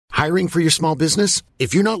Hiring for your small business?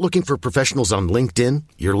 If you're not looking for professionals on LinkedIn,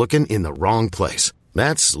 you're looking in the wrong place.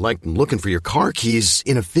 That's like looking for your car keys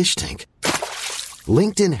in a fish tank.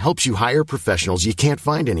 LinkedIn helps you hire professionals you can't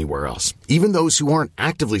find anywhere else, even those who aren't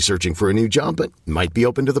actively searching for a new job but might be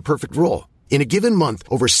open to the perfect role. In a given month,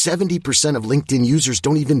 over 70% of LinkedIn users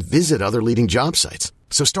don't even visit other leading job sites.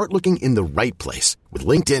 So start looking in the right place. With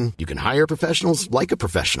LinkedIn, you can hire professionals like a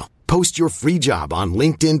professional. Post your free job on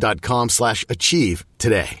linkedin.com/achieve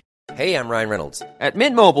today. Hey, I'm Ryan Reynolds. At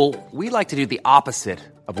Mint Mobile, we like to do the opposite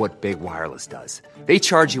of what Big Wireless does. They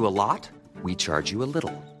charge you a lot, we charge you a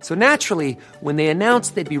little. So naturally, when they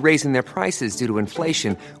announced they'd be raising their prices due to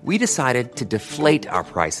inflation, we decided to deflate our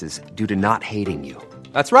prices due to not hating you.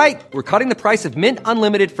 That's right. We're cutting the price of Mint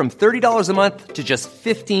Unlimited from $30 a month to just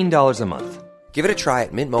 $15 a month. Give it a try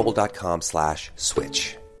at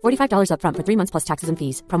mintmobile.com/switch. $45 up front for 3 months plus taxes and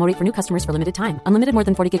fees. Promo rate for new customers for limited time. Unlimited more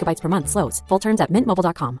than 40 gigabytes per month. Slows full terms at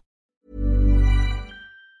mintmobile.com.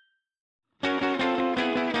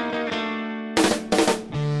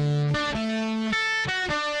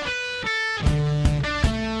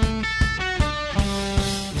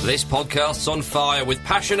 This podcast's on fire with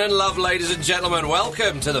passion and love, ladies and gentlemen.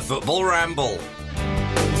 Welcome to the Football Ramble.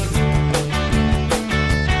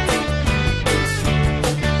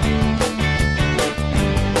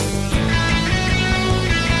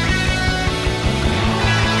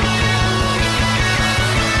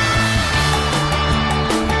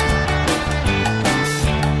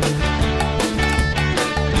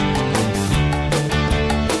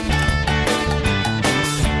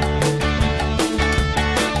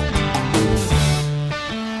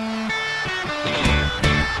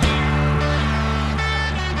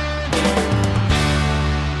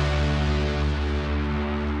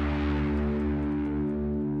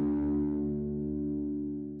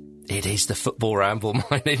 It is the Football Ramble.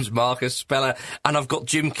 My name's Marcus Speller, and I've got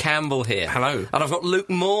Jim Campbell here. Hello. And I've got Luke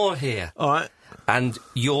Moore here. All right. And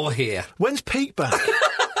you're here. When's Pete back?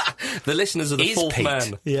 The listeners are the fourth Pete?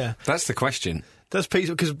 man. Yeah. That's the question. That's Pete,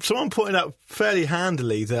 because someone pointed out fairly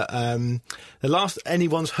handily that the last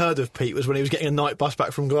anyone's heard of Pete was when he was getting a night bus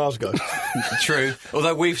back from Glasgow. True.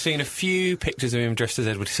 Although we've seen a few pictures of him dressed as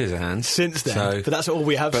Edward Scissorhands. Since then. So, but that's all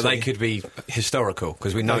we have But seen. they could be historical,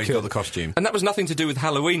 because we know he's got the costume. And that was nothing to do with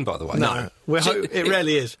Halloween, by the way. No. It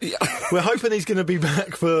rarely is. Yeah. We're hoping he's going to be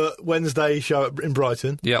back for Wednesday show in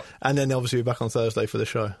Brighton. Yep. And then obviously be back on Thursday for the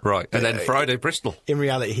show. Right. And then Friday, Bristol. In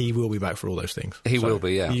reality, he will be back for all those things. He will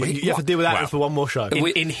be, yeah. You have to deal with that for one more show.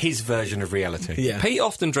 In his version of reality. Yeah. Pete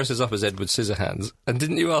often dresses up as Edward Scissorhands, and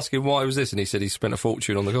didn't you ask him why was this? And he said he spent a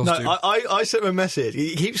fortune on the costume. No, I sent him a message.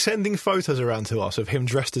 He keeps sending photos around to us of him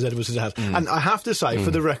dressed as Edward Scissorhands. And I have to say, for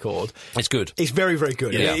the record, It's good. it's very, very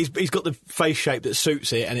good. Yeah. He's got the face shape that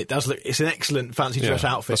suits it, and it does look. It's an excellent fancy dress A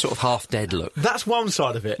outfit. sort of half-dead look. That's one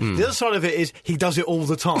side of it. The other side of it is he does it all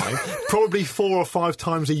the time, probably 4 or 5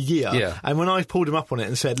 times a year. Yeah. And when I pulled him up on it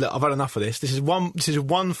and said, "Look, I've had enough of this. This is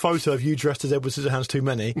one photo of you dressed as Edward Scissorhands too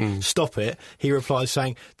many. Stop it." He replied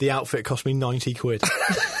saying, "The outfit cost me 90 quid."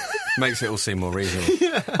 Makes it all seem more reasonable.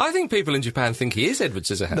 I think people in Japan think he is Edward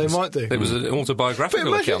Scissorhands. They might do. It was an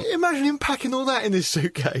autobiographical account. Imagine him packing all that in his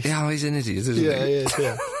suitcase. Yeah, he's an idiot, isn't Yeah, he? he is.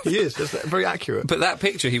 Yeah, he is. That's very accurate. But that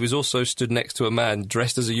picture, he was also stood next to a man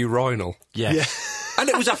dressed as a urinal. Yes. Yeah. And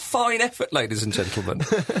it was a fine effort, ladies and gentlemen.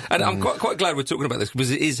 And I'm quite glad we're talking about this, because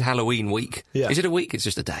it is Halloween week. Yeah. Is it a week? It's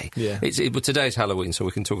just a day. Yeah. But today's Halloween, so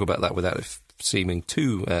we can talk about that without it seeming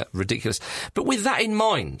too ridiculous. But with that in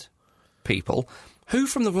mind, people, who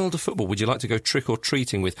from the world of football would you like to go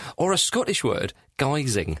trick-or-treating with? Or a Scottish word,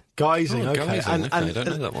 guising. Guising, okay. guising, okay, I don't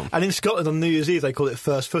know that one. And in Scotland on New Year's Eve they call it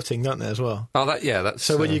first footing, don't they, as well? Oh, that's...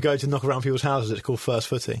 So when you go to knock around people's houses, it's called first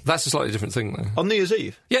footing. That's a slightly different thing, though. On New Year's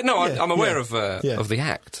Eve? Yeah, no, Yeah, I'm aware yeah. of the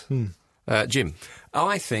act. Jim?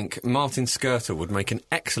 I think Martin Skirtle would make an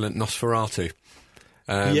excellent Nosferatu.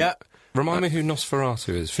 Yeah. Remind me who Nosferatu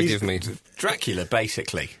is, forgive me. Dracula,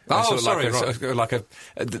 basically. Oh, Sort of sorry, like right.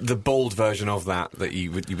 the bald version of that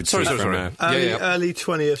you would Sorry, see sorry, from... sorry. Early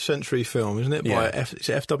 20th century film, isn't it? Yeah. By is it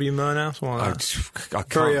F.W. Murnau? Something like that. I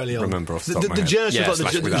Very can't early on. remember off the top of my The head. Genesis Yeah, of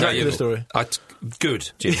slash the without Dracula you. story.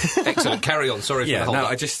 Good, Jim. Excellent. Carry on. Sorry for the Yeah, whole... no,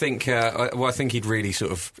 I just think, I think he'd really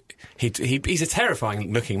sort of... He's a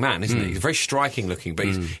terrifying looking man, isn't he? He's very striking looking, but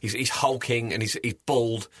he's hulking and he's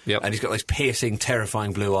bald, Yep. and he's got those piercing,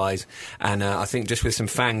 terrifying blue eyes. And I think just with some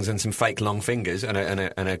fangs and some fake long fingers and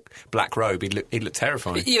a black robe, he'd look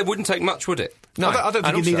terrifying. Yeah, it wouldn't take much, would it? No, I don't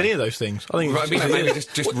think you need any of those things. I think Right, maybe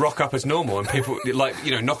just rock up as normal, and people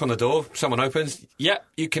knock on the door. Someone opens. Yeah,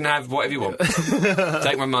 you can have whatever you want.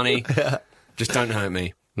 Take my money. Just don't hurt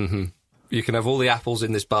me. You can have all the apples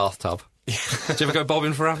in this bathtub. Did you ever go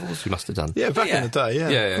bobbing for apples? You must have done. Yeah, back in the day, yeah.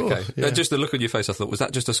 Yeah, of course, okay. yeah. Just the look on your face, I thought, was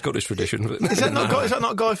that just a Scottish tradition? Is that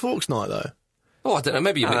not Guy Fawkes night, though? Oh, I don't know.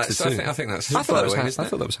 Maybe you mixed the two. I think that's I thought Halloween, I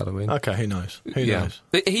thought that was Halloween. Okay, who knows? Who knows?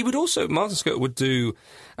 He would also, Martin Scott would do,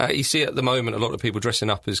 you see at the moment a lot of people dressing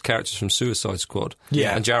up as characters from Suicide Squad.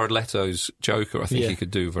 Yeah. And Jared Leto's Joker, I think he could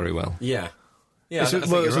do very well. Yeah. Yeah,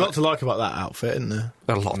 There's a lot to like about that outfit, isn't there?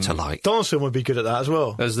 A lot to like. Donaldson would be good at that as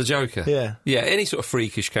well. As the Joker? Yeah. Yeah, any sort of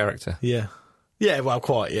freakish character. Yeah. Yeah, well,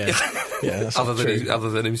 quite, yeah. Yeah, that's Other true.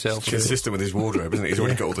 than himself. consistent with his wardrobe, isn't it? He's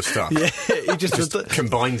already got all the stuff. Yeah, he just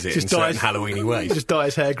Combines it in certain Halloweeny ways. Just dye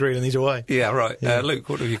his hair green and he's away. Yeah, right. Luke,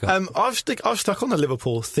 what have you got? I've stuck on the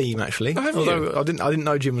Liverpool theme actually. Oh, have although you? I didn't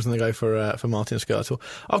know Jim was going to go for Martin Scott at all.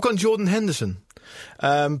 I've gone Jordan Henderson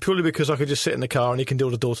purely because I could just sit in the car and he can do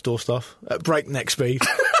all the door-to-door stuff at breakneck speed.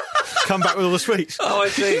 Come back with all the sweets. Oh, I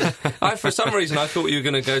see. For some reason, I thought you were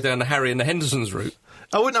going to go down the Harry and the Hendersons route.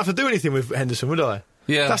 I wouldn't have to do anything with Henderson, would I?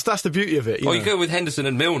 Yeah. That's the beauty of it. You go with Henderson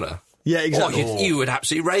and Milner. Yeah, exactly. Oh, you would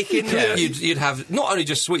absolutely rake in. Yeah. You'd have not only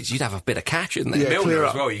just sweets, you'd have a bit of cash in there. Yeah, Milner clear as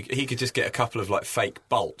up. well. He could just get a couple of like fake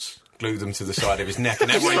bolts, glue them to the side of his neck,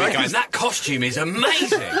 and everyone would be going, "That costume is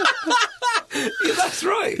amazing." Yeah, that's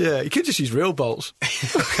right. Yeah, he could just use real bolts.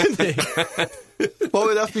 Couldn't he? Why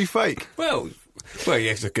would that have to be fake? Well, yeah,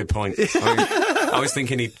 it's a good point. I was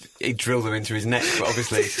thinking he'd drill them into his neck, but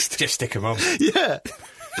obviously just stick them on. Yeah.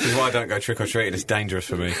 Which is why I don't go trick-or-treating. It's dangerous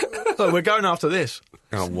for me. Look, we're going after this.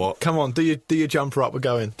 Oh, what? Come on, do your jumper up, we're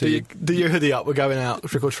going. Do your hoodie up, we're going out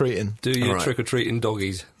trick-or-treating. Do your Right. trick-or-treating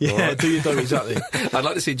doggies. Yeah, All right. do your dog, exactly. I'd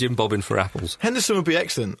like to see Jim bobbing for apples. Henderson would be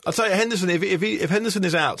excellent. I'll tell you, Henderson, if Henderson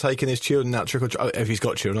is out taking his children out if he's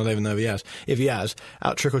got children, I don't even know if he has,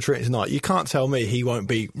 out trick-or-treating tonight, you can't tell me he won't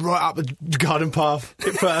be right up the garden path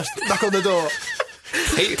at first, knock on the door.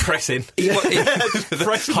 Pressing.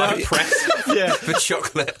 Pressing High out. press Yeah. for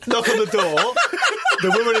chocolate. Knock on the door.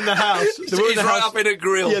 The woman in the house. The woman He's in the right house, up in a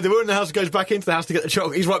grill. Yeah, the woman in the house goes back into the house to get the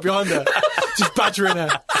chocolate. He's right behind her, just badgering her,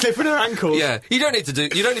 clipping her ankles. Yeah, you don't need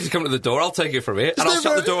to come to the door. I'll take it from here, and I'll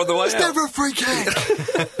shut the door on the way It's out. never a free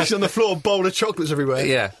kick. She's on the floor, bowl of chocolates everywhere.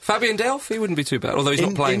 Yeah, Fabian Delph, he wouldn't be too bad, although he's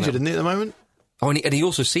not playing injured, now. isn't he, at the moment? Oh, and he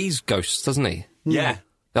also sees ghosts, doesn't he? Yeah.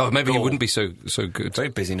 Oh, maybe he Cool. wouldn't be so good. Very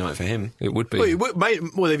busy night for him. It would be.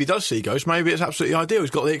 Well, if he does see ghosts, maybe it's absolutely ideal. He's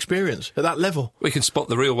got the experience at that level. We can spot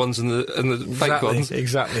the real ones and the fake ones.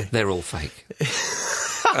 Exactly. They're all fake.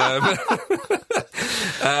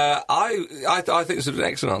 I think it's an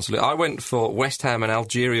excellent answer. I went for West Ham and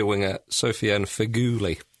Algeria winger Sofiane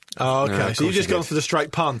Feghouli. Oh, okay. No, of So you've course just you gone did. for the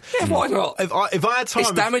straight pun. Yeah, why not? If I had time,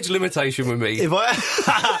 It's damage limitation with me. if I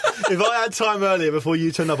had time earlier before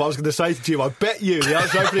you turned up, I was going to say to Jim, I bet you the answer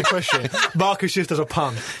to the opening question, Marcus just does a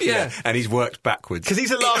pun. Yeah. And he's worked backwards. Because he's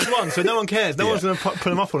the last one, so no one cares. No one's going to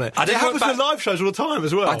put him up on it. I It didn't happens work with live shows all the time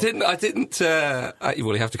as well. I didn't.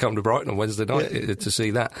 Well, you have to come to Brighton on Wednesday night to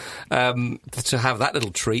see that. To have that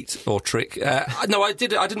little treat or trick. No, I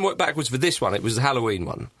didn't work backwards for this one. It was the Halloween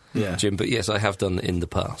one, Yeah. Jim. But yes, I have done it in the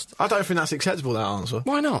past. I don't think that's acceptable, that answer.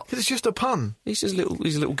 Why not? Because it's just a pun. He's a little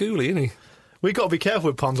ghoulie, isn't he? We've got to be careful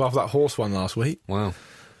with puns after that horse one last week. Wow.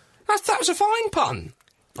 That was a fine pun.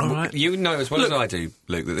 All right. You know as well as I do,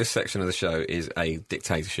 Luke, that this section of the show is a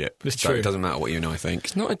dictatorship. It's so true. it doesn't matter what you and I think.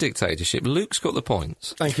 It's not a dictatorship. Luke's got the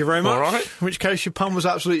points. Thank you very much. All right. In which case, your pun was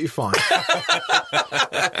absolutely fine.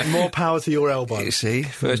 More power to your elbow. You see,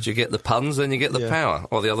 first you get the puns, then you get the Yeah. power,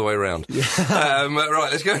 or the other way around. Right,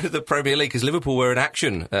 let's go to the Premier League, because Liverpool were in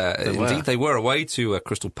action. Indeed, they were away to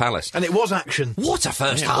Crystal Palace. And it was action. What a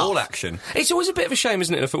first Yeah, half! all action. It's always a bit of a shame,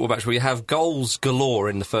 isn't it, in a football match where you have goals galore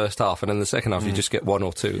in the first half, and in the second half you just get one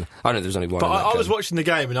or two. I know there was only one. But in that I was game. watching the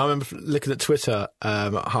game, and I remember looking at Twitter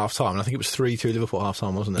at half time, and I think it was 3-2 Liverpool at half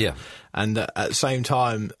time, wasn't it? Yeah. And at the same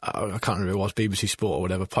time, I can't remember who it was, BBC Sport or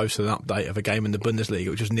whatever, posted an update of a game in the Bundesliga,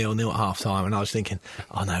 which was 0-0 at half time, and I was thinking,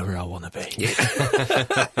 I know where I want to be.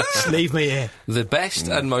 Just leave me here. The best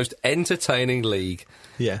and most entertaining league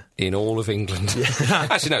Yeah. in all of England.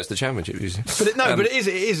 Actually, no, it's the Championship. But it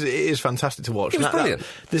is fantastic to watch. It was And brilliant.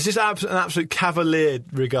 There's this an absolute cavalier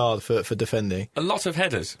regard for defending. A lot of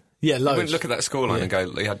headers. Yeah, You loads. wouldn't look at that scoreline and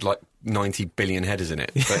go, he had like 90 billion headers in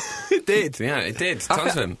it. But It did. yeah, it did. Tons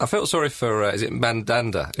of them. I felt sorry for, is it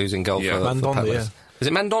Mandanda, who's in goal Yeah. for Mandanda, Palace? yeah. Is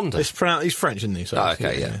it Mandanda? He's French, isn't he? So Oh,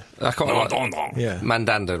 okay, yeah. I can't Yeah.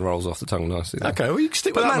 Mandanda rolls off the tongue nicely. There. Okay, well, you can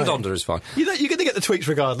stick But with that, mate. Mandanda is fine. You're going to get the tweets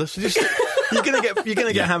regardless. You're going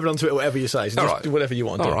to get hammered onto it, whatever you say. So All just right. do whatever you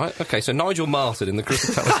want to All do. right, okay, so Nigel Martin in the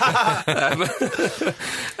Crystal Palace.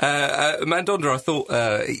 Mandanda, I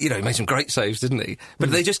thought, he made some great saves, didn't he? But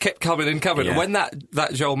they just kept coming and coming. Yeah. And when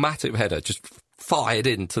that Joel Matip header just fired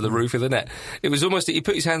into the roof of the net, it was almost, he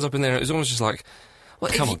put his hands up in there, and it was almost just like,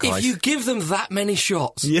 Well, Come on, guys. If you give them that many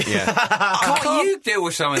shots, Yeah. Can't you deal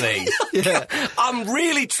with some of these? Yeah. I'm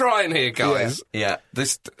really trying here, guys. Yeah.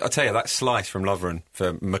 I'll tell you, that slice from Lovren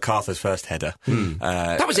for MacArthur's first header.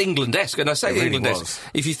 That was England-esque, and I say It really England-esque. was.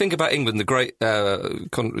 If you think about England, the great,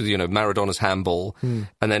 Maradona's handball, and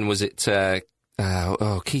then was it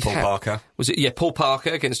Keith Paul Parker. Was it? Yeah, Paul Parker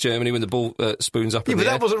against Germany when the ball spoons up. Yeah, in but the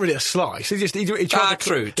that air. wasn't really a slice. He tried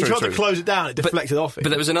true. to close it down. It deflected off it. But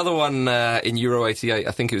there was another one in Euro '88.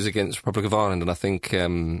 I think it was against Republic of Ireland, and I think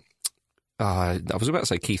I was about to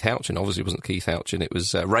say Keith Houchin. Obviously, it wasn't Keith Houchin. It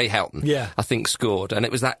was Ray Houghton. Yeah. I think scored, and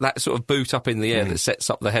it was that sort of boot up in the air that sets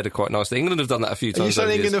up the header quite nicely. England have done that a few Are you times. saying over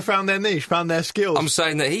the England years. have found their niche, found their skills? I'm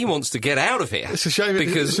saying that he wants to get out of here. It's a shame.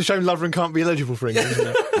 because It's a shame Lovren can't be eligible for England,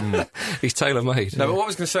 isn't it? he's tailor-made. No, but what I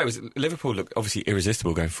was going to say was Liverpool look obviously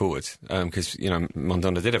irresistible going forward because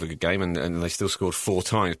Mandanda did have a good game and they still scored 4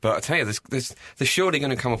 times. But I tell you, there's surely going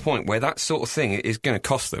to come a point where that sort of thing is going to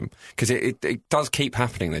cost them because it does keep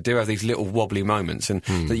happening. They do have these little wobbly moments, and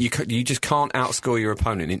that you just can't outscore your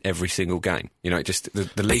opponent in every single game. It just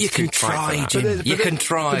the league's you can too tight try, for that. Jim. You can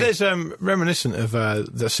try. But there's reminiscent of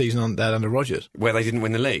the season there under Rodgers. Where they didn't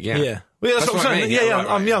win the league. Yeah. Yeah. Well, that's what I'm saying.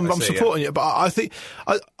 I mean. I'm I see, supporting it, but I think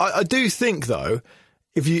I do think though,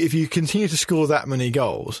 if you continue to score that many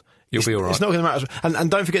goals, You'll be all right. It's not going to matter. And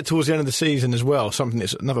don't forget, towards the end of the season as well, something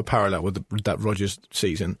that's another parallel with that Rodgers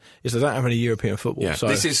season is they don't have any European football. Yeah. So.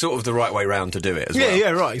 This is sort of the right way round to do it as well.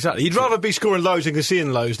 Yeah, right, exactly. You'd rather be scoring loads and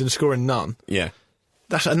conceding loads than scoring none. Yeah.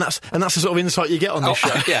 That's the sort of insight you get on this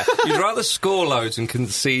show. Yeah, you'd rather score loads and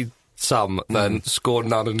concede some than score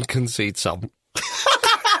none and concede some.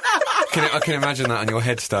 I can imagine that on your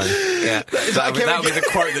headstone. Yeah. That'll be the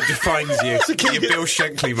quote that defines you. Your Bill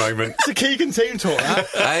Shankly moment. It's a Keegan team talk, that.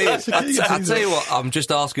 Hey, That's a Keegan I'll team tell you talk. what, I'm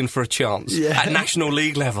just asking for a chance Yeah. at National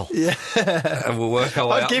League level. Yeah. And we'll work our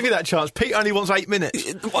way I'd up. give you that chance. Pete only wants 8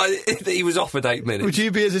 minutes. Why, he was offered 8 minutes. Would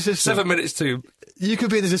you be his assistant? 7 minutes to... You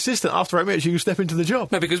could be his assistant. After 8 minutes, you can step into the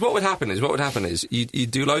job. No, because what would happen is you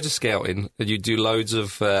do loads of scouting and you do loads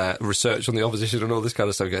of research on the opposition and all this kind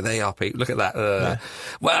of stuff. You go, there you are, Pete. Look at that.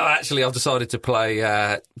 Well, actually, I've decided to play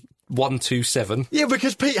 1-2-7. Yeah,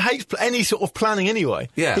 because Pete hates any sort of planning anyway.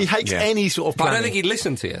 Yeah. He hates Yeah. any sort of But I planning. don't think he'd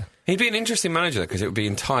listen to you. He'd be an interesting manager because it would be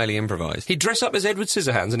entirely improvised. He'd dress up as Edward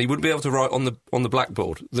Scissorhands and he wouldn't be able to write on the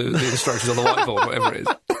blackboard the instructions on the whiteboard, whatever it is.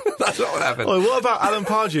 That's what would happen. Oh, what about Alan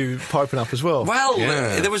Pardew piping up as well? Well,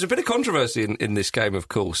 Yeah. there was a bit of controversy in this game, of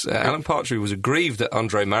course. Alan Partridge was aggrieved that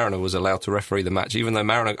Andre Mariner was allowed to referee the match, even though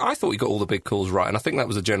Mariner, I thought he got all the big calls right, and I think that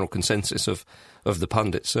was the general consensus of the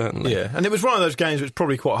pundits, certainly. Yeah, and it was one of those games which was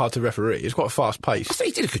probably quite hard to referee. It's quite fast I paced. thought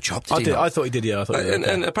he did a good job, I thought he did, yeah. I thought he did.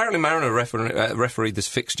 And apparently Mariner refereed this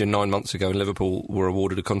fixture 9 months ago, and Liverpool were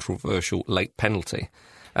awarded a controversial late penalty.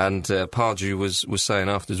 And Pardew was saying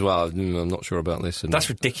after as well, I'm not sure about this. And That's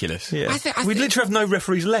ridiculous. Yeah. I We'd think- literally have no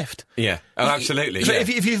referees left. Yeah. Oh, absolutely. So yeah.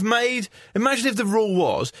 if you've made, imagine if the rule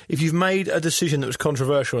was, if you've made a decision that was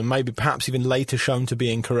controversial and maybe perhaps even later shown to be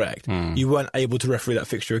incorrect, you weren't able to referee that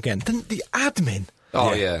fixture again. Then the admin.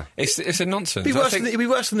 Oh, yeah. It's a nonsense. It'd I think be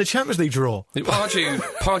worse than the Champions League draw.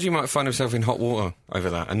 Pardew might find himself in hot water over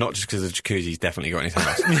that, and not just because the jacuzzi's definitely got anything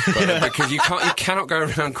else, but because you cannot go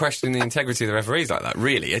around questioning the integrity of the referees like that.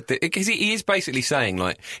 Really, because he is basically saying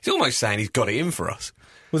he's almost saying he's got it in for us.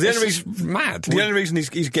 Well, the It's only just reason mad. The only reason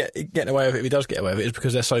he's getting away with it, if he does get away with it, is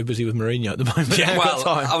because they're so busy with Mourinho at the moment. Yeah, They've got Well,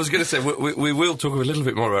 time. I was going to say we will talk a little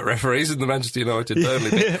bit more about referees in the Manchester United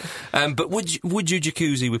Burnley bit. But would you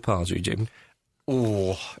jacuzzi with Pardew, Jim?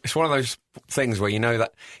 Oh, it's one of those things where you know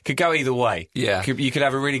that could go either way. Yeah. You could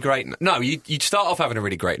have a really great... No, you'd start off having a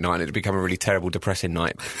really great night and it'd become a really terrible, depressing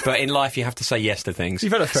night. But in life, you have to say yes to things.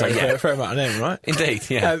 You've had a So, fair amount of them, right? Indeed,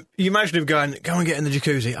 yeah. You imagine him going, go and get in the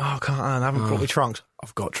jacuzzi. Oh, I can't, I haven't brought my trunks.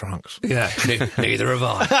 I've got trunks. Yeah, neither have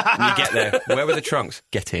I. And you get there. Where were the trunks?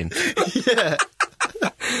 Get in.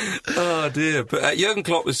 Oh dear! But Jurgen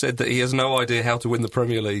Klopp has said that he has no idea how to win the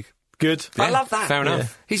Premier League. Good. I love that. Fair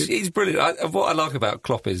enough. He's brilliant. What I like about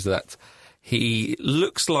Klopp is that he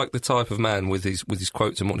looks like the type of man with his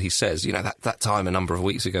quotes and what he says. You know, that time a number of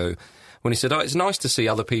weeks ago when he said, it's nice to see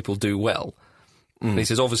other people do well. And he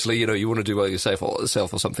says, obviously, you want to do well yourself or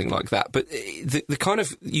something like that. But the kind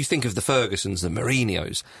of, you think of the Fergusons, the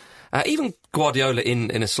Mourinhos, even Guardiola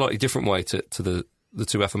in a slightly different way to the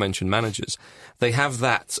two aforementioned managers, they have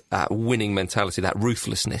that winning mentality, that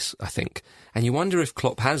ruthlessness, I think. And you wonder if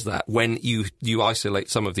Klopp has that when you isolate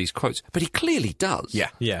some of these quotes. But he clearly does. Yeah.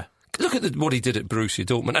 Yeah. Look at what he did at Borussia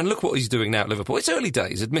Dortmund, and look what he's doing now at Liverpool. It's early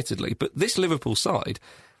days, admittedly, but this Liverpool side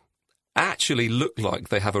actually look like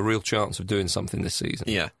they have a real chance of doing something this season.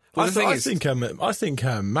 Yeah. Well, I think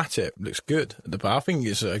Matip looks good at the bar. I think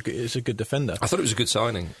it's a good defender. I thought it was a good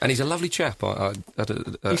signing, and he's a lovely chap. I had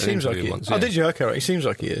he seems like he is. once. Oh, did you? Okay, right. He seems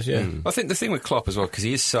like he is. Yeah. I think the thing with Klopp as well, because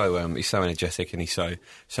he is so energetic and he's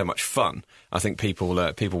so much fun. I think people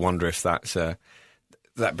wonder if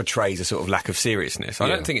that betrays a sort of lack of seriousness. I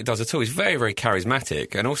don't think it does at all. He's very, very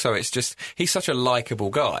charismatic, and also it's just he's such a likeable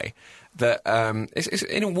guy that it's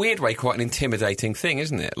in a weird way quite an intimidating thing,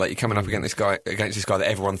 isn't it? Like you're coming up against this guy that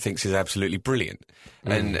everyone thinks is absolutely brilliant,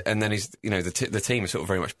 and then he's the team is sort of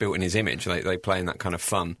very much built in his image. They play in that kind of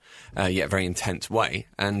fun yet very intense way,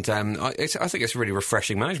 and I think it's a really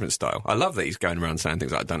refreshing management style. I love that he's going around saying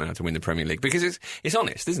things like I don't know how to win the Premier League, because it's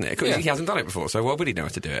honest, isn't it? He hasn't done it before, so why would he know how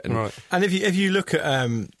to do it? And if you look at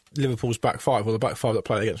Liverpool's back five, or the back five that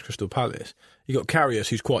played against Crystal Palace, you got Karius,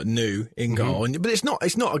 who's quite new in goal, but it's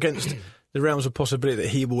not against the realms of possibility that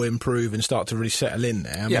he will improve and start to really settle in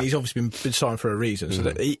there. I mean, he's obviously been signed for a reason, so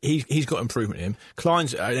that he's got improvement in him.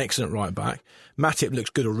 Klein's an excellent right back. Matip looks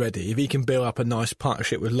good already. If he can build up a nice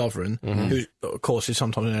partnership with Lovren, who of course is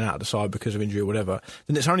sometimes in and out of the side because of injury or whatever,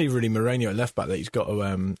 then it's only really Mourinho at left back that he's got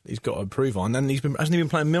to improve on. And hasn't he been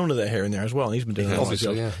playing Milner there here and there as well? And he's been doing a lot of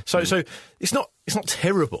jobs. Yeah. So it's not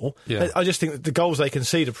terrible. Yeah. I just think that the goals they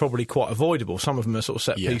concede are probably quite avoidable. Some of them are sort of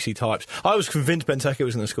set piecey types. I was convinced Benteke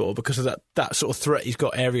was going to score because of that sort of threat he's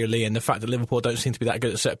got aerially, and the fact that Liverpool don't seem to be that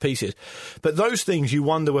good at set pieces. But those things, you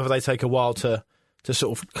wonder whether they take a while to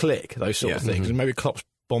sort of click, those sort of things. And maybe Klopp's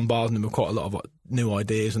bombarding them with quite a lot of new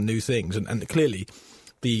ideas and new things. And clearly,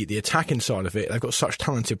 the attacking side of it, they've got such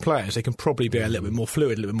talented players, they can probably be a little bit more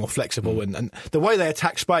fluid, a little bit more flexible, and the way they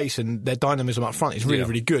attack space and their dynamism up front is really,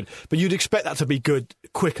 really good. But you'd expect that to be good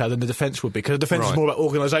quicker than the defence would be, because the defence is more about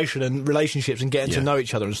organisation and relationships and getting to know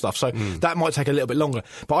each other and stuff, so that might take a little bit longer.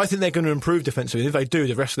 But I think they're going to improve defensively. If they do,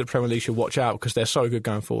 the rest of the Premier League should watch out, because they're so good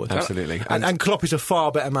going forward. Absolutely. And Klopp is a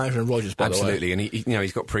far better manager than Rodgers, by the way. Absolutely, and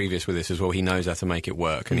he's got previous with this as well. He knows how to make it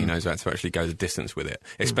work, and he knows how to actually go the distance with it,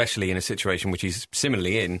 especially in a situation which he's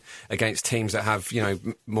similarly in against teams that have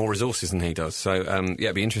more resources than he does. So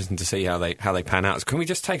it'd be interesting to see how they pan out. Can we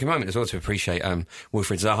just take a moment as well to appreciate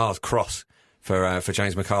Wilfried Zaha's cross for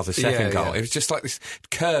James McArthur's second goal? It was just like this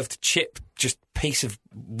curved chip, just piece of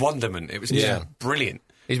wonderment. It was just brilliant.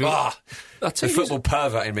 The football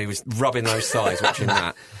pervert in me was rubbing those thighs watching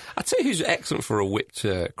that. I'd say who's excellent for a whipped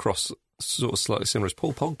cross, sort of slightly similar, as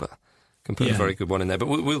Paul Pogba. Can put a very good one in there. But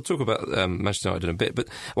we'll talk about Manchester United in a bit. But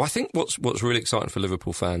I think what's really exciting for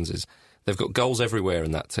Liverpool fans is they've got goals everywhere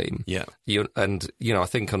in that team. Yeah. I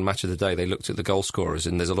think on Match of the Day they looked at the goal scorers,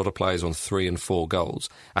 and there's a lot of players on 3 and 4 goals.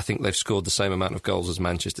 I think they've scored the same amount of goals as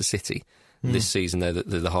Manchester City this season. They're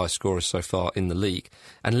the highest scorers so far in the league.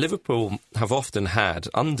 And Liverpool have often had,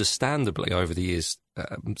 understandably over the years,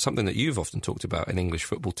 something that you've often talked about in English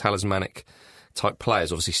football, talismanic type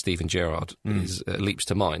players. Obviously Steven Gerrard leaps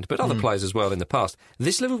to mind, but other players as well in the past.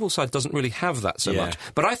 This Liverpool side doesn't really have that so much,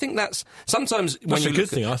 but I think that's sometimes when that's a good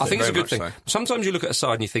thing. I think it's a good thing. So. Sometimes you look at a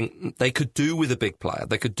side and you think they could do with a big player,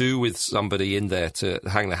 they could do with somebody in there to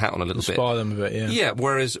hang their hat on a little bit, inspire them a bit.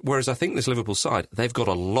 Whereas I think this Liverpool side, they've got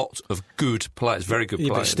a lot of good players, very good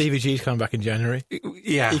players. But Stevie G's coming back in January.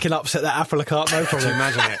 Yeah, he can upset that apple cart, no problem.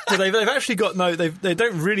 Imagine it. So they've actually got they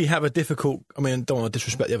don't really have a difficult, I mean, I don't want to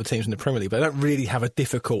disrespect the other teams in the Premier League, but they don't really have a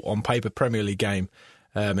difficult on paper Premier League game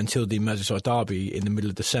until the Merseyside derby in the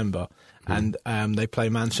middle of December, and they play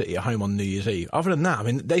Man City at home on New Year's Eve. Other than that, I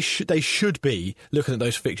mean, they should be looking at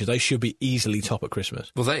those fixtures. They should be easily top at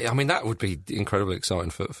Christmas. Well, that would be incredibly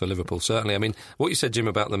exciting for Liverpool. Certainly. I mean, what you said, Jim,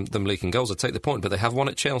 about them leaking goals, I take the point. But they have won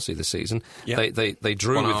at Chelsea this season. Yeah. They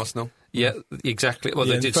drew won with Arsenal. Yeah, exactly. Well,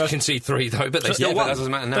 they did concede 3 though, but they still won. That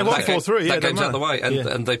doesn't matter now. They won 4-3. That game's out of the way,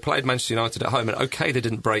 and they played Manchester United at home. And okay, they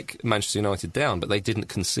didn't break Manchester United down, but they didn't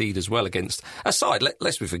concede as well against a side.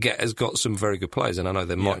 Lest we forget, has got some very good players, and I know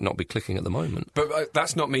they might not be clicking at the moment. But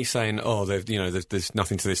that's not me saying, there's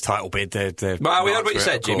nothing to this title bid. Well, we heard what you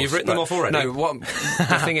said, Jim. You've written them off already. No,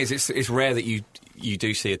 the thing is, it's rare that you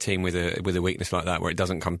do see a team with a weakness like that where it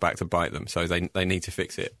doesn't come back to bite them. So they need to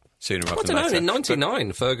fix it sooner rather than later. I don't know. In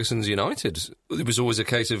 '99, Ferguson's United, it was always a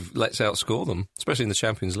case of let's outscore them, especially in the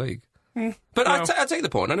Champions League. But I take the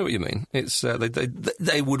point. I know what you mean. It's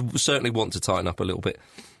they would certainly want to tighten up a little bit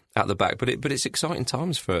at the back, but it's exciting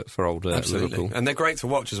times for old Liverpool, and they're great to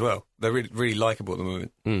watch as well. They're really, really likeable at the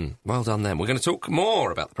moment. Well done them. We're going to talk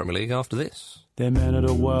more about the Premier League after this. They're men of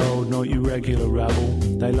the world, not your regular rabble.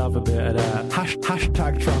 They love a bit of that.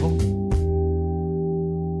 Hashtag travel.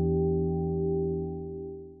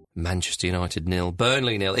 Manchester United 0,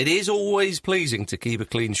 Burnley 0. It is always pleasing to keep a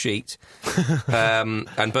clean sheet,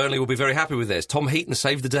 and Burnley will be very happy with this. Tom Heaton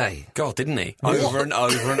saved the day. God, didn't he? Over and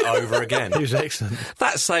over and over again. He was excellent.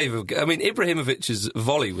 That save, Ibrahimovic's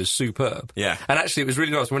volley was superb. Yeah. And actually, it was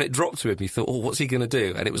really nice. When it dropped to him, he thought, oh, what's he going to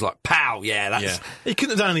do? And it was like, pow, yeah, that's... Yeah. He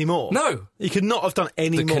couldn't have done any more. No. He could not have done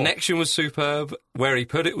any The more. connection was superb. Where he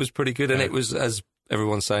put it was pretty good, and it was, as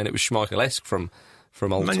everyone's saying, it was Schmeichel-esque from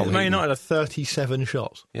old Tom Heaton. Man United had 37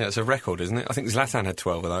 shots. Yeah, it's a record, isn't it? I think Zlatan had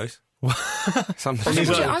 12 of those. Something.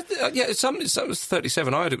 Some it was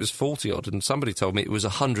 37. I heard it was 40 odd, and somebody told me it was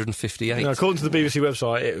 158. No, according to the BBC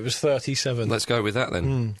website, it was 37. Let's go with that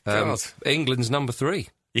then. God. England's number 3.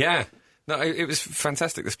 Yeah. No, it was a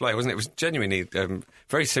fantastic display, wasn't it? It was genuinely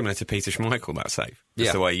very similar to Peter Schmeichel, that save.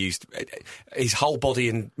 Just the way he used his whole body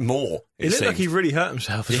and more. It looked like he really hurt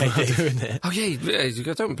himself as well doing it. Oh,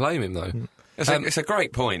 yeah, don't blame him, though. It's a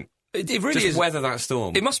great point. It really Just is. weather that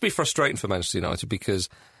storm. It must be frustrating for Manchester United because,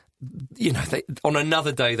 on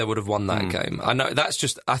another day they would have won that game. I know that's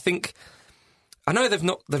just. I know they've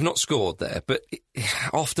not scored there, but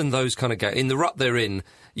often those kind of games, in the rut they're in,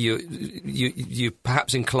 you're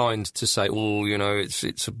perhaps inclined to say, oh,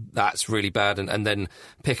 that's really bad, and then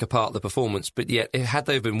pick apart the performance. But yet, had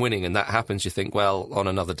they been winning and that happens, you think, well, on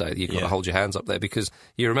another day you've got to hold your hands up there, because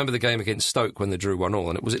you remember the game against Stoke when they drew 1-1,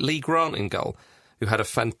 and was it Lee Grant in goal, who had a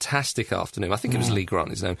fantastic afternoon. I think it was Lee Grant,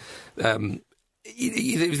 his name.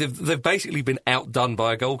 They've basically been outdone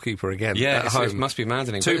by a goalkeeper again. Yeah, at home. It must be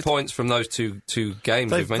maddening. 2 points from those two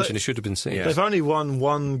games we've mentioned. It should have been seen. Yeah. They've only won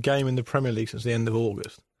one game in the Premier League since the end of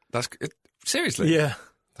August. Seriously? Yeah.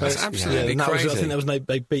 That's absolutely and crazy. I think that was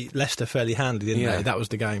they beat Leicester fairly handily, didn't they? That was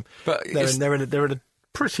the game. But they're in a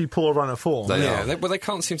pretty poor run of form. They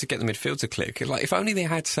can't seem to get the midfield to click. Like, if only they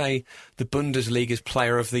had, say, the Bundesliga's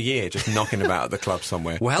Player of the Year just knocking about at the club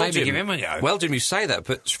somewhere. Well, Jim, give him a go. Well, Jim, you say that,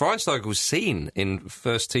 but Schweinsteiger was seen in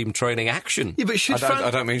first-team training action. Yeah, but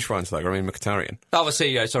I don't mean Schweinsteiger, I mean Mkhitaryan. Oh, I see.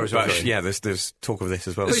 Yeah, sorry. Yeah, there's talk of this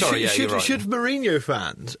as well. But Sorry, you're right. Should Mourinho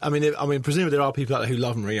fans? I mean, presumably there are people out there who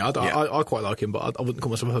love Mourinho. I quite like him, but I wouldn't call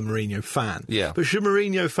myself a Mourinho fan. Yeah. But should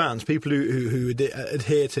Mourinho fans, people who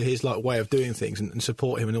adhere to his way of doing things and support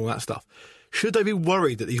him and all that stuff, should they be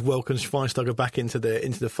worried that he's welcomed Schweinsteiger back into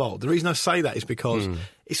the fold? The reason I say that is because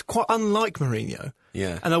it's quite unlike Mourinho.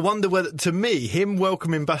 Yeah. And I wonder whether, to me, him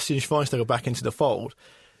welcoming Bastian Schweinsteiger back into the fold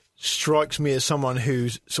strikes me as someone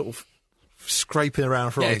who's sort of scraping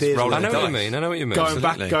around for ideas. I know what you mean.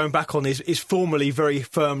 Going back on his formerly very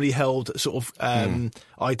firmly held sort of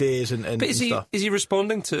ideas and but is stuff. Is he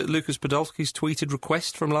responding to Lucas Podolski's tweeted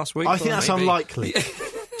request from last week? I think that's unlikely.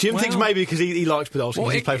 Jim thinks maybe because he likes Podolski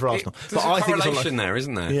because he played for Arsenal. There's a correlation there,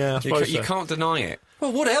 isn't there? Yeah, I suppose you can't deny it.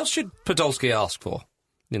 Well, what else should Podolski ask for?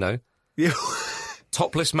 Yeah.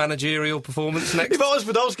 Topless managerial performance next. If I was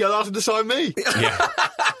Podolski, I'd ask him to sign me. Yeah.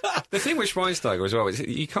 The thing with Schweinsteiger as well is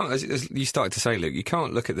you can't, as you started to say, Luke, you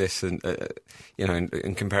can't look at this and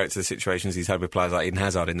and compare it to the situations he's had with players like Eden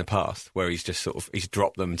Hazard in the past, where he's just he's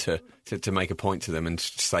dropped them to make a point to them and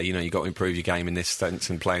say, you've got to improve your game in this sense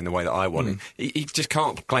and play in the way that I want it. He just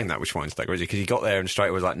can't claim that with Schweinsteiger, is he? Because he got there and straight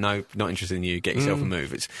away was like, no, not interested in you, get yourself a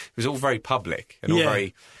move. It was all very public and all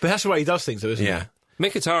very. But that's the way he does things, though, isn't it?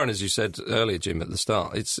 Mkhitaryan, as you said earlier, Jim, at the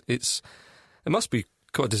start, it must be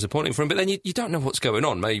quite disappointing for him. But then you don't know what's going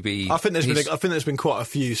on. Maybe I think there's been quite a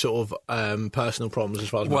few sort of personal problems as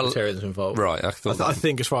far as Mkhitaryan's involved. Right, I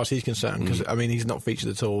think as far as he's concerned, because he's not featured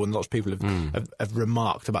at all, and lots of people have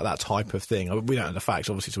remarked about that type of thing. We don't know the facts,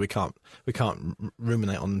 obviously, so we can't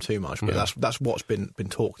ruminate on them too much. But that's what's been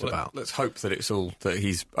talked about. Let's hope that that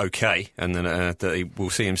he's okay, and then that we'll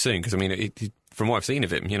see him soon. Because from what I've seen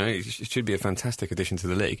of him, it should be a fantastic addition to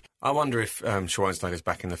the league. I wonder if Schweinsteiger's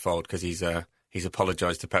back in the fold because he's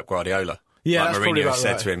apologised to Pep Guardiola. Yeah, like that's Mourinho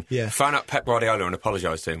said right. to him, Yeah. phone up Pep Guardiola and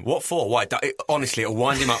apologise to him. What for? Why? Honestly, it'll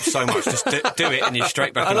wind him up so much. Just do it and you're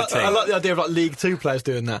straight back in the team. I like the idea of League Two players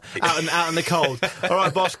doing that out in the cold. All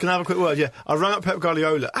right, boss, can I have a quick word? Yeah, I rang up Pep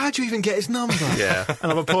Guardiola. How'd you even get his number? Yeah,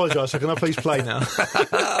 and I've apologised. So can I please play now?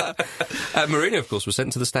 Mourinho, of course, was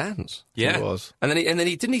sent to the stands. Yeah, he was. And then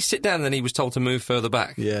he didn't he sit down and then he was told to move further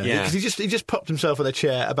back. Yeah, because he just popped himself in a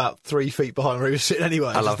chair about 3 feet behind where he was sitting anyway.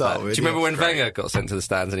 I love that. Do you remember when Wenger got sent to the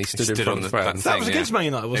stands and he stood in front of the fans? That was against Man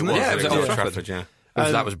United, wasn't it? Yeah, it was at Old Trafford. Yeah.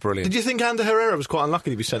 That was brilliant. Did you think Ander Herrera was quite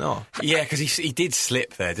unlucky to be sent off? Yeah, because he did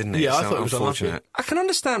slip there, didn't he? Yeah, I thought it was unfortunate. I can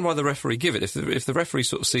understand why the referee give it if the referee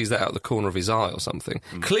sort of sees that out of the corner of his eye or something.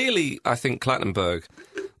 Clearly, I think Clattenburg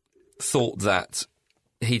thought that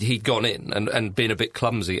he'd gone in and been a bit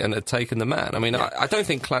clumsy and had taken the man. I mean, I don't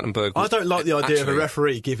think Clattenburg... I don't like the idea of a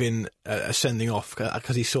referee giving a sending off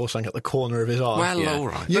because he saw something at the corner of his eye. Well, all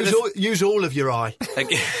right. Use all of your eye.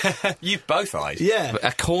 You've both eyes. Yeah. But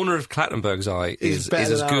a corner of Clattenburg's eye is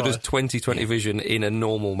as good as 20/20 vision in a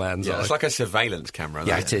normal man's eye. It's like a surveillance camera.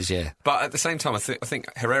 Yeah, it is, yeah. But at the same time, I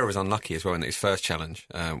think Herrera was unlucky as well in that his first challenge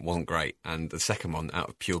wasn't great, and the second one, out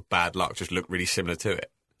of pure bad luck, just looked really similar to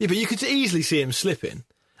it. Yeah, but you could easily see him slipping.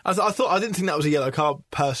 I didn't think that was a yellow card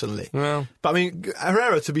personally. Well, but I mean,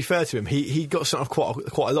 Herrera, to be fair to him, he got sent off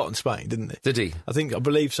quite a lot in Spain, didn't he? Did he? I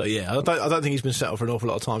believe so. Yeah, I don't think he's been sent off for an awful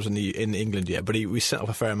lot of times in England yet, but he was sent off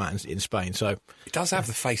a fair amount in Spain. So he does have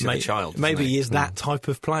the face of a child. Maybe he is that type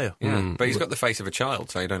of player. Yeah, but he's got the face of a child,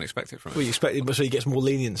 so you don't expect it from him. Well, you expect it, so he gets more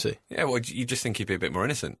leniency. Yeah, well, you just think he'd be a bit more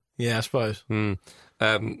innocent. Yeah, I suppose.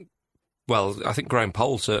 Well, I think Graham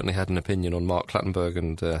Poll certainly had an opinion on Mark Clattenburg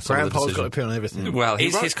and some Graham of the Poll's decision. got an opinion on everything. Well,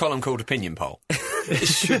 Is his column called Opinion Poll? It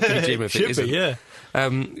should be, Jim, if it isn't. Yeah.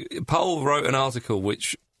 Poll wrote an article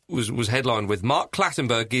which was headlined with "Mark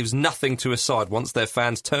Clattenburg gives nothing to a side once their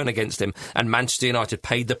fans turn against him, and Manchester United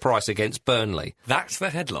paid the price against Burnley." That's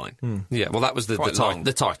the headline. Yeah, well, that was the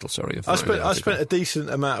title. Sorry, of I the spent a decent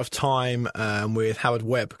amount of time with Howard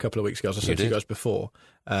Webb a couple of weeks ago, as I said to you guys before,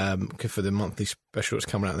 for the monthly special that's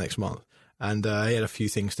coming out next month. And he had a few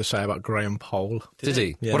things to say about Graham Poll. Did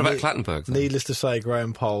he? Yeah, what about Clattenburg, then? Needless to say,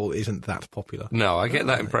 Graham Poll isn't that popular. No, I get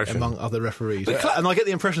that impression. Among other referees. And I get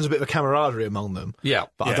the impression there's a bit of a camaraderie among them. Yeah.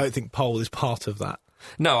 But I don't think Poll is part of that.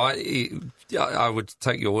 No, I would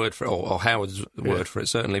take your word for it, or Howard's word for it,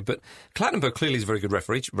 certainly. But Clattenburg clearly is a very good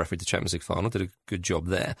referee. Refereed the Champions League final, did a good job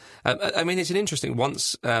there. I mean, it's an interesting...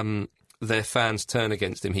 Once their fans turn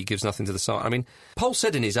against him, he gives nothing to the side. I mean, Poll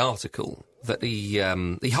said in his article that he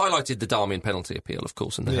highlighted the Darmian penalty appeal, of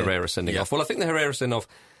course, and the Herrera sending off. Well, I think the Herrera sending off...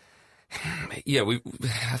 Yeah,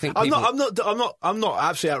 I think I'm not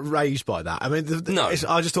absolutely outraged by that. I mean,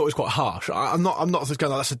 I just thought it was quite harsh. I'm not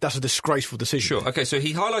going. That's a disgraceful decision. Sure. Okay. So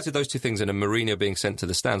he highlighted those two things, and Mourinho being sent to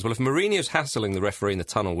the stands. Well, if Mourinho's hassling the referee in the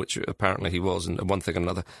tunnel, which apparently he was, and one thing and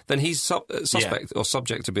another, then he's suspect or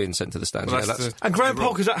subject to being sent to the stands. Well, and Graham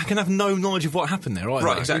Poll can have no knowledge of what happened there, right?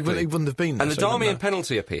 Right. Exactly. He wouldn't have been there. And the Darmian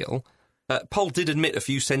penalty appeal. Poll did admit a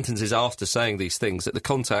few sentences after saying these things that the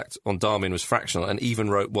contact on Darmian was fractional, and even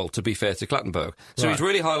wrote, well, to be fair to Clattenburg. So he's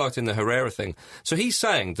really highlighting the Herrera thing. So he's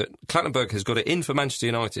saying that Clattenburg has got it in for Manchester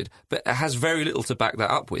United, but has very little to back that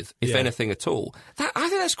up with, if anything at all. I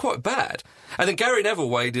think that's quite bad. And then Gary Neville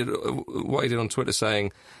weighed in on Twitter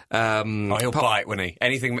saying... he'll bite, won't he?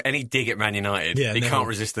 Any dig at Man United, he can't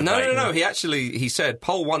resist the bait. No. He said,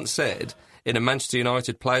 Poll once said... in a Manchester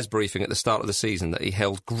United players' briefing at the start of the season that he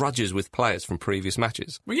held grudges with players from previous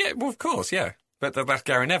matches. Well, of course, yeah. But that's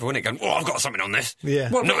Gary Neville, isn't it? Going, I've got something on this. Yeah.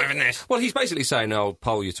 Well, not even this. Well, he's basically saying,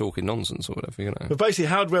 Poll, you're talking nonsense or whatever, you know. But basically,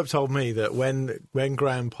 Howard Webb told me that when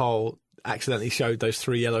Graham Poll accidentally showed those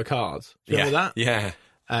 3 yellow cards, do you remember that? Yeah.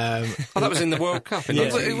 That was in the World Cup. Was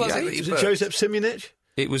it Josep Simunic?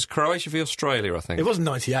 It was Croatia v Australia, I think. It wasn't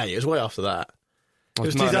 98, it was way after that. It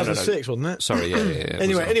was 2006, wasn't it? Sorry, yeah.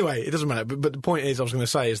 Anyway, it doesn't matter. But the point is, I was going to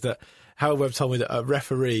say is that Howard Webb told me that a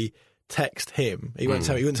referee texted him. He wouldn't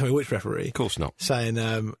tell me which referee. Of course not. Saying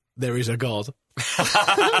there is a God.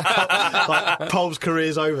 Like Poll's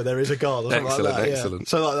career's over. There is a God. Or something like that. Excellent. Yeah.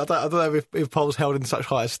 So I don't know if Poll's held in such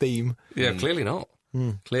high esteem. Yeah, clearly not.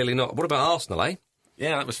 Clearly not. What about Arsenal, eh?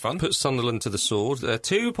 Yeah, that was fun. Put Sunderland to the sword.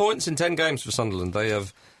 2 points in 10 games for Sunderland. They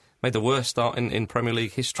have made the worst start in Premier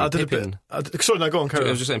League history. Sorry, no, go on, Carol.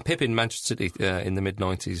 I was just saying, Pippin, Manchester City in the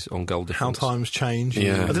mid-90s on goal difference. How times change.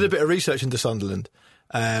 Yeah. I did a bit of research into Sunderland,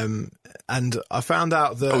 and I found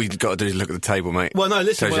out that... All you've got to do is look at the table, mate. Well, no,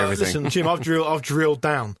 listen, Jim, I've drilled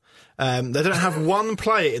down. They don't have one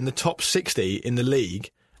player in the top 60 in the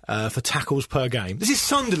league for tackles per game. This is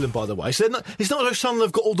Sunderland, by the way. So it's not like Sunderland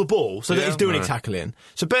have got all the ball, so that he's doing any tackling.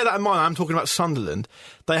 So bear that in mind. I'm talking about Sunderland.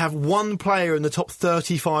 They have one player in the top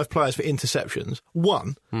 35 players for interceptions.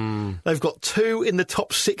 One. They've got 2 in the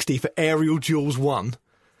top 60 for aerial duels. 1.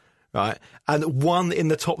 Right, and 1 in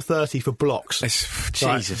the top 30 for blocks. Jesus,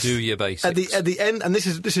 right. Do your basics at the end, and this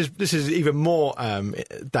is even more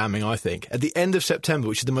damning, I think. At the end of September,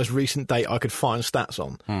 which is the most recent date I could find stats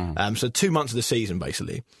on, so 2 months of the season,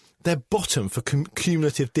 basically, they're bottom for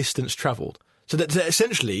cumulative distance travelled. So that they're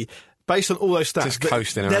essentially, based on all those stats, just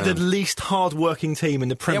coasting they're around. the least hard-working team in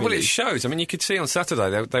the Premier League. Yeah, well, it shows. I mean, you could see on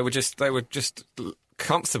Saturday they were just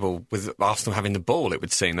comfortable with Arsenal having the ball, it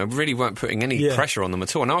would seem. They really weren't putting any pressure on them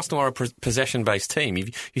at all. And Arsenal are a possession-based team.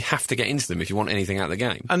 You have to get into them if you want anything out of the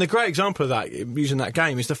game. And the great example of that, using that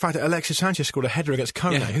game, is the fact that Alexis Sanchez scored a header against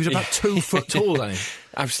Kone, who's about 2 foot tall, than him.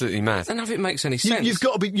 Absolutely mad. And if it makes any sense. You've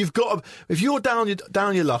got to, if you're down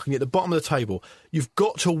your luck and you're at the bottom of the table, you've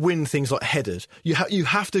got to win things like headers. You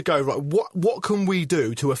have to go, right, what can we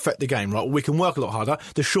do to affect the game, right? We can work a lot harder.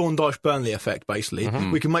 The Sean Dyche-Burnley effect, basically.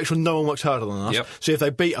 We can make sure no one works harder than us. Yep. So if they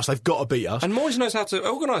beat us, they've got to beat us. And Moyes knows how to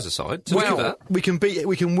organise a side to do that. We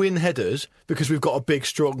can win headers because we've got a big,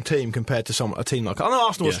 strong team compared to a team like... I know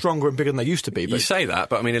Arsenal are stronger and bigger than they used to be, but... You say that,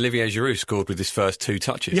 but I mean, Olivier Giroud scored with his first 2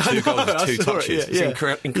 touches. 2 goals with 2 touches. It's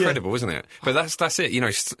incredible, isn't it? But that's it. You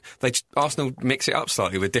know, Arsenal mix it up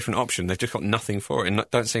slightly with different options. They've just got nothing for it and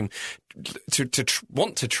don't seem to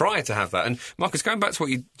want to try to have that. And Marcus, going back to what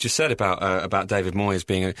you just said about David Moyes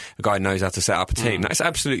being a guy who knows how to set up a team, that's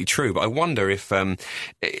absolutely true. But I wonder if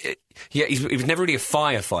he was never really a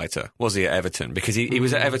firefighter, was he, at Everton? Because he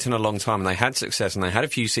was at Everton a long time and they had success and they had a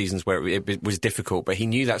few seasons where it was difficult, but he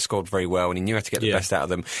knew that squad very well and he knew how to get the best out of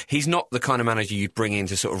them. He's not the kind of manager you'd bring in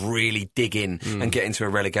to sort of really dig in and get into a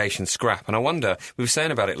relegation scrap. And I wonder, we were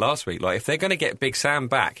saying about it last week, like if they're going to get Big Sam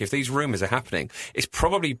back, if these rumours are happening, it's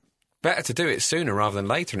probably better to do it sooner rather than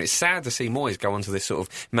later. And it's sad to see Moyes go onto this sort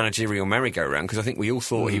of managerial merry-go-round because I think we all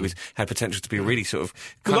thought he had potential to be a really sort of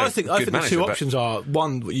I think the two options are,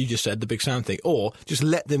 one, what you just said, the Big Sam thing, or just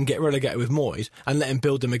let them get relegated with Moyes and let him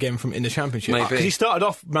build them again from in the Championship. Maybe. Because he started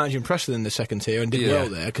off managing Preston in the second tier and did well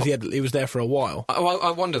there because he was there for a while. I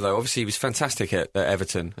wonder, though, obviously he was fantastic at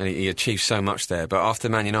Everton and he achieved so much there, but after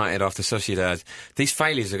Man United, after Sociedad, these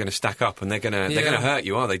failures are going to stack up and they're going to hurt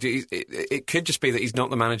you, are they? It could just be that he's not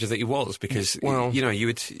the manager that he was because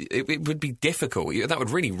it would be difficult. That would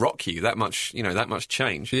really rock you, that much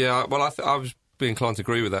change. Yeah, well, I was be inclined to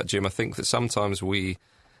agree with that, Jim. I think that sometimes we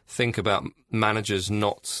think about managers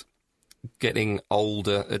not getting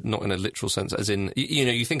older, not in a literal sense, as in,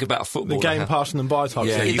 you think about a footballer. The game passing them by type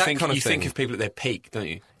thing. You think of people at their peak, don't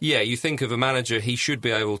you? Yeah, you think of a manager, he should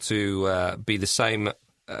be able to be the same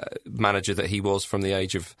manager that he was from the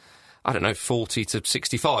age of, 40 to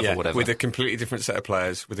 65 or whatever. With a completely different set of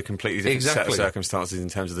players, with a completely different set of circumstances in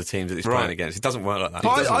terms of the teams that he's playing against. It doesn't work like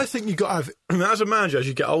that. I think you've got to have, as a manager, as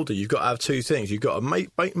you get older, you've got to have two things. You've got to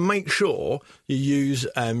make sure you use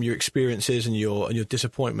your experiences and your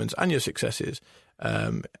disappointments and your successes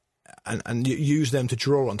and you use them to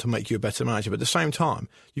draw on to make you a better manager. But at the same time,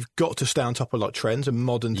 you've got to stay on top of like trends and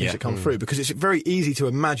modern things that come through, because it's very easy to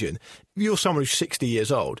imagine if you're someone who's 60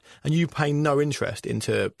 years old and you pay no interest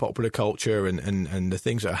into popular culture and the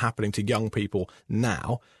things that are happening to young people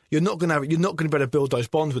now, you're not going to be able to build those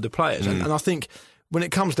bonds with the players. And I think when it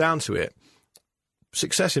comes down to it,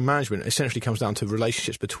 success in management essentially comes down to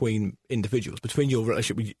relationships between individuals, between your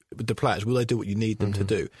relationship with the players. Will they do what you need them to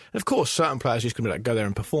do? And of course, certain players are just going to go there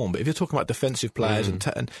and perform. But if you're talking about defensive players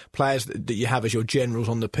and players that you have as your generals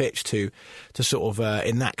on the pitch to sort of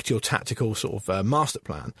enact your tactical sort of master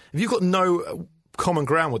plan, if you've got no common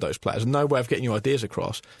ground with those players and no way of getting your ideas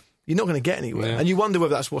across, you're not going to get anywhere. And you wonder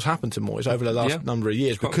whether that's what's happened to Moyes over the last number of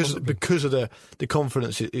years because of the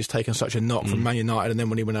confidence is taken such a knock from Man United, and then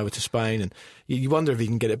when he went over to Spain, and you wonder if he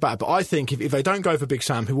can get it back. But I think if they don't go for Big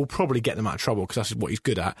Sam, who will probably get them out of trouble because that's what he's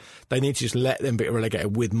good at, they need to just let them be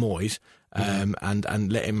relegated with Moyes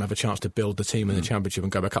and let him have a chance to build the team in the Championship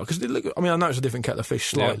and go back up. Because I know it's a different kettle of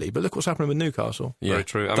fish slightly, but look what's happening with Newcastle. Yeah. Very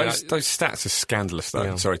true. Those stats are scandalous,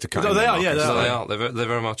 though. Sorry to cut. No, they are. They are. They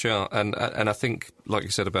very much are. And I think, like you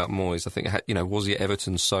said about Moyes, I think was he at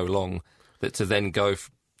Everton so long that to then go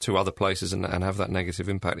to other places and have that negative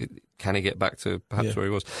impact, can he get back to perhaps where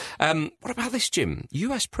he was? What about this, Jim?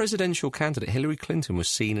 US presidential candidate Hillary Clinton was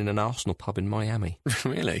seen in an Arsenal pub in Miami.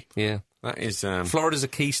 Really? Yeah. That is... Florida's a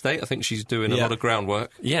key state. I think she's doing a lot of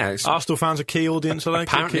groundwork. Yeah. Arsenal fans are a key audience, are they?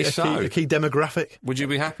 Apparently a key demographic. Would you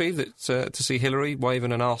be happy that to see Hillary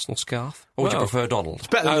waving an Arsenal scarf? Or would you prefer Donald? It's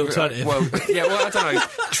better than the alternative. I don't know.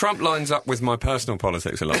 Trump lines up with my personal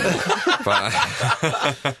politics a lot more.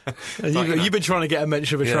 You've been trying to get a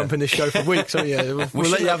mention of Trump in this show for weeks, so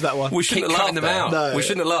we'll let you have that one. We shouldn't have laughed them out. No. We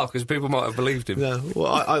shouldn't have laughed because people might have believed him. No,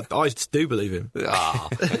 well, I do believe him.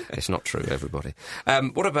 It's not true, everybody.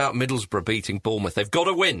 What about Middlesbrough beating Bournemouth? They've got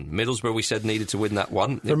to win. Middlesbrough, we said, needed to win that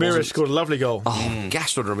one. Ramirez scored a lovely goal.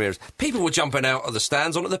 Gaston Ramirez. People were jumping out of the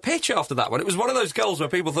stands onto the pitch after that one. It was one of those goals where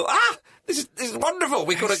people thought, this is wonderful.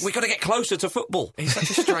 We've got to get closer to football. He's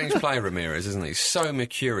such a strange player, Ramirez, isn't he? He's so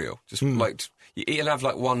mercurial. Just he'll have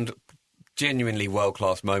one genuinely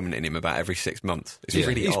world-class moment in him about every 6 months. It's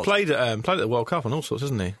really He's odd. played at the World Cup and all sorts,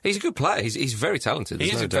 hasn't he? He's a good player. He's very talented. He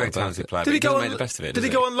There's is no a doubt very about talented it. player, Did but he he go doesn't on? make the best of it, Did he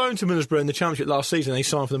does go on loan to Middlesbrough in the Championship last season? And he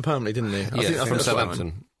signed for them permanently, didn't he? I think from that's right.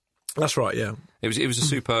 Southampton. That's right. Yeah. It was a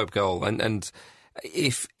superb goal, and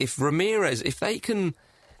if Ramirez, if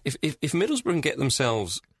Middlesbrough can get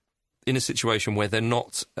themselves in a situation where they're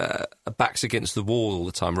not backs against the wall all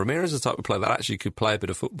the time, Ramirez is the type of player that actually could play a bit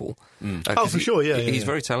of football. Oh, for sure, yeah. He's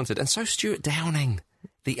very talented, and so Stuart Downing,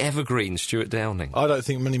 the evergreen Stuart Downing. I don't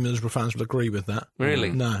think many Middlesbrough fans will agree with that.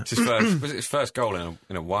 Really? No. It's his first, was it his first goal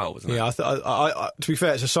in a while, wasn't it? Yeah, I to be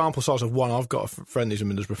fair, it's a sample size of one. I've got a friend who's a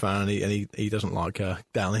Middlesbrough fan, and he doesn't like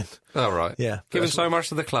Downing. Oh, right. Yeah. Given so much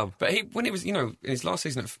to the club. But when he was, in his last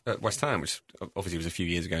season at West Ham, which obviously was a few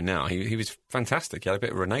years ago now, he was fantastic. He had a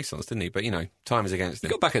bit of a renaissance, didn't he? But, time is against him.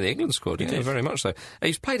 He got back in the England squad, yeah, very much so.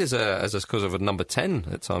 He's played as a sort of a number 10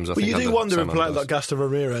 at times, I think. But you do wonder, a player like like Gaston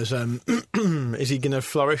Ramirez, is he going to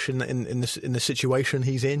flourish in the situation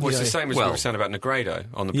he's in? Well, it's the same as we were saying about Negredo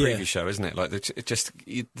on the Yeah. previous show, isn't it? Like,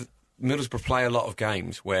 Middlesbrough play a lot of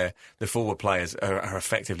games where the forward players are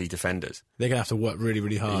effectively defenders. They're going to have to work really,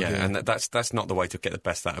 really hard. Yeah, and that's not the way to get the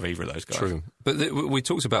best out of either of those guys. True. But we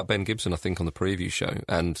talked about Ben Gibson, I think, on the preview show,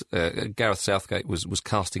 and Gareth Southgate was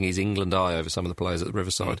casting his England eye over some of the players at the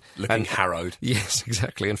Riverside. Looking harrowed. Yes,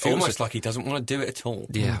 exactly. And almost like he doesn't want to do it at all.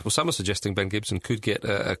 Yeah, well, some are suggesting Ben Gibson could get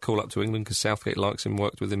a call up to England because Southgate likes him,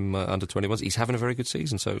 worked with him under 21s. He's having a very good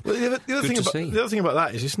season, so Well, the other thing about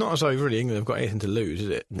that is it's not as though really England have got anything to lose, is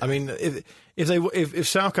it? No. I mean, if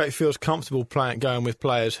Southgate feels comfortable going with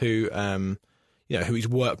players who who he's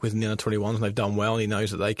worked with in the under 21s and they've done well, and he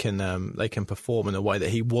knows that they can perform in a way that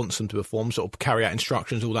he wants them to perform, sort of carry out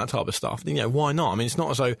instructions, all that type of stuff. Then, why not? I mean, it's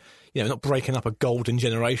not as though not breaking up a golden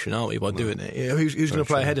generation, are we, by doing it? Who's going to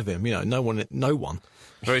play ahead of him? No one.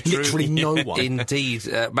 Very true. Literally no one. Indeed,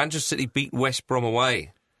 Manchester City beat West Brom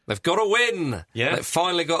away. They've got to win. Yeah. They've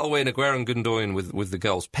finally got to win. Aguero and Gundogan with the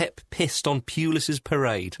goals. Pep pissed on Pulis's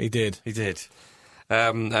parade. He did.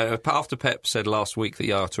 After Pep said last week that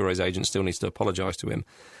Yaya Touré's agent still needs to apologise to him,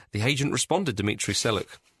 the agent responded, Dimitri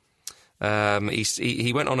Seluk.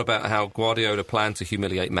 He went on about how Guardiola planned to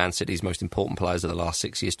humiliate Man City's most important players of the last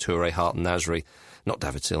 6 years, Touré, Hart and Nasri. Not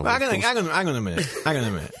David Silva. Hang on a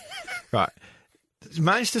minute. Right.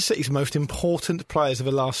 Manchester City's most important players of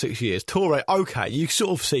the last 6 years. Touré, okay, you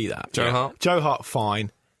sort of see that. Joe Hart,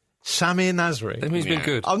 fine. Samir Nasri. I mean, he's been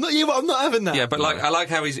good. I'm not having that. Yeah, but I like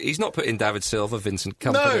how he's not putting David Silva, Vincent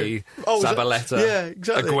Kompany, Zabaleta,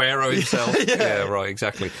 exactly. Aguero himself. Yeah, right,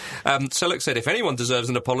 exactly. Seluk said, if anyone deserves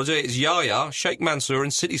an apology, it's Yaya, Sheikh Mansour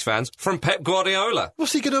and City's fans from Pep Guardiola.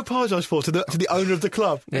 What's he going to apologise for to the owner of the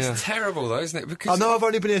club? Yeah. It's terrible, though, isn't it? Because I know I've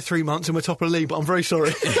only been here 3 months and we're top of the league, but I'm very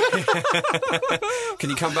sorry.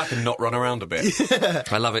 Can you come back and not run around a bit? Yeah.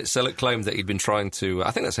 I love it. Seluk claimed that he'd been trying to,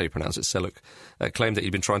 I think that's how you pronounce it, Seluk, claimed that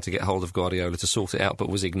he'd been trying to get hold of Guardiola to sort it out, but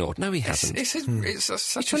was ignored. No, he hasn't. It's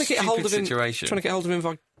such trying a to get hold of him, situation. Trying to get hold of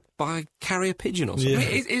him by carrier pigeon or something. Yeah.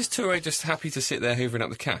 I mean, is Touré just happy to sit there hoovering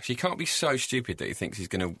up the cash? He can't be so stupid that he thinks he's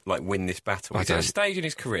going to win this battle. He's at a stage in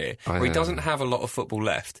his career where he doesn't have a lot of football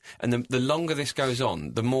left, and the longer this goes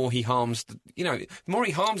on, the more he harms. The more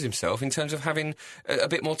he harms himself in terms of having a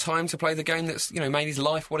bit more time to play the game that's made his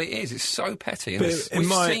life what it is. It's so petty, and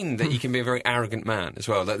we've seen that he can be a very arrogant man as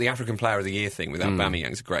well. Like the African Player of the Year thing with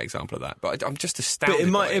Aubameyang is a great example of that. But I'm just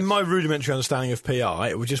astounded. But in my rudimentary understanding of PR,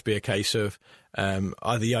 it would just be a case of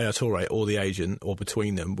either Yaya Touré or the agent, or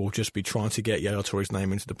between them, will just be trying to get Yaya Touré's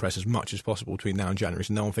name into the press as much as possible between now and January,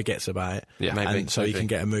 so no one forgets about it. Yeah, maybe. He can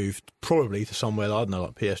get a move probably to somewhere, I don't know,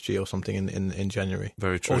 like PSG or something in January.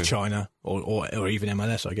 Very true. Or China, or even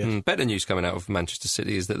MLS, I guess. Better news coming out of Manchester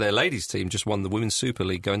City is that their ladies' team just won the Women's Super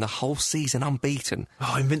League, going the whole season unbeaten.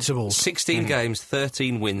 Oh, invincible. 16 games,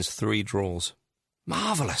 13 wins, 3 draws.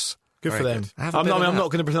 Marvellous. Good for them. I'm not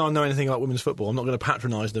going to pretend I know anything about women's football. I'm not going to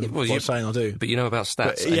patronise them by saying I do. But you know about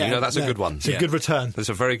stats. That's a good one. It's a good return. It's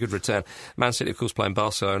a very good return. Man City, of course, playing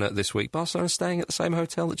Barcelona this week. Barcelona staying at the same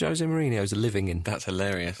hotel that Jose Mourinho's living in. That's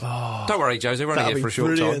hilarious. Oh, don't worry, Jose. We're only here for a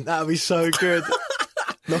short time. That'd be so good.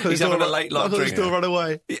 He's having a late night drink. Knock on his door, run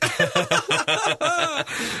away.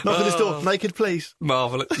 Knock on his door, naked, please.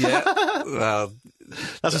 Marvellous. Yeah.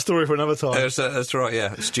 That's a story for another time. That's right,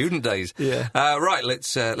 yeah. Student days. Yeah. Right,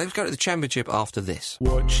 let's go to the Championship after this.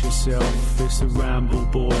 Watch yourself, it's the Ramble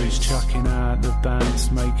Boys, chucking out the banks,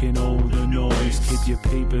 making all the noise. Keep your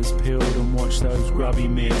peepers peeled and watch those grubby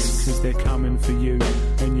mitts, 'cause they're coming for you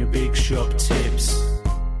and your big shop tips.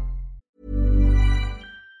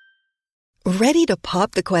 Ready to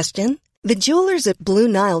pop the question? The jewelers at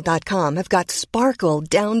BlueNile.com have got sparkle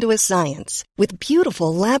down to a science with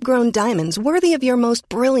beautiful lab-grown diamonds worthy of your most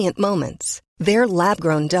brilliant moments. Their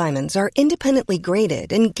lab-grown diamonds are independently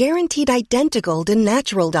graded and guaranteed identical to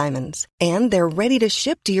natural diamonds, and they're ready to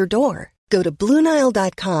ship to your door. Go to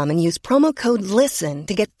BlueNile.com and use promo code LISTEN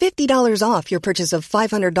to get $50 off your purchase of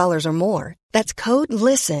 $500 or more. That's code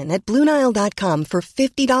LISTEN at BlueNile.com for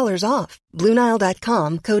 $50 off.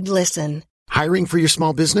 BlueNile.com, code LISTEN. Hiring for your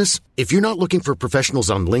small business? If you're not looking for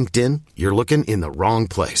professionals on LinkedIn, you're looking in the wrong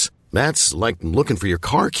place. That's like looking for your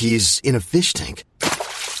car keys in a fish tank.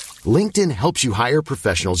 LinkedIn helps you hire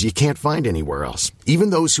professionals you can't find anywhere else, even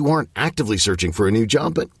those who aren't actively searching for a new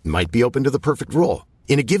job but might be open to the perfect role.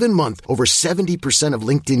 In a given month, over 70% of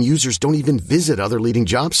LinkedIn users don't even visit other leading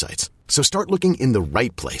job sites. So start looking in the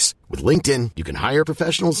right place. With LinkedIn, you can hire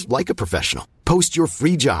professionals like a professional. Post your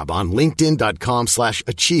free job on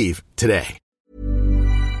linkedin.com/achieve today.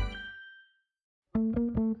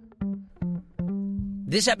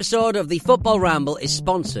 This episode of the Football Ramble is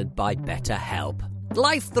sponsored by BetterHelp.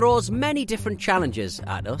 Life throws many different challenges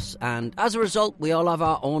at us, and as a result, we all have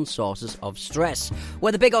our own sources of stress.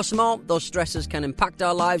 Whether big or small, those stresses can impact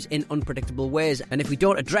our lives in unpredictable ways, and if we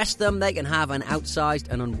don't address them, they can have an outsized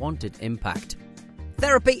and unwanted impact.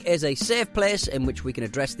 Therapy is a safe place in which we can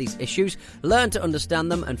address these issues, learn to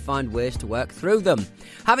understand them, and find ways to work through them.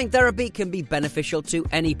 Having therapy can be beneficial to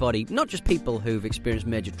anybody, not just people who've experienced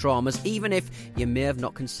major traumas, even if you may have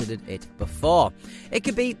not considered it before. It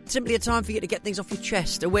could be simply a time for you to get things off your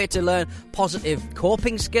chest, a way to learn positive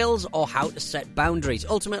coping skills, or how to set boundaries.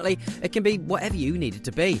 Ultimately, it can be whatever you need it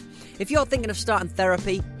to be. If you're thinking of starting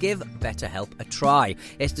therapy, give BetterHelp a try.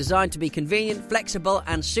 It's designed to be convenient, flexible,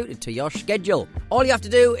 and suited to your schedule. All you have to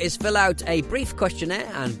do is fill out a brief questionnaire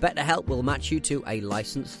and BetterHelp will match you to a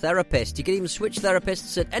licensed therapist. You can even switch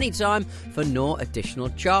therapists at any time for no additional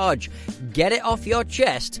charge. Get it off your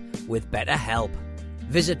chest with BetterHelp.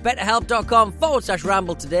 Visit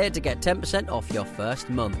betterhelp.com/ramble today to get 10% off your first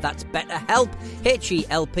month. That's BetterHelp,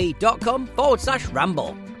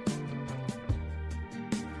 HELP.com/ramble.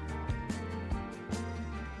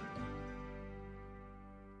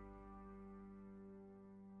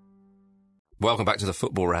 Welcome back to the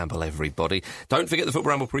Football Ramble, everybody. Don't forget the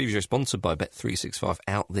Football Ramble preview is sponsored by Bet365,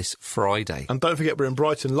 out this Friday. And don't forget, we're in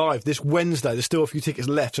Brighton live this Wednesday. There's still a few tickets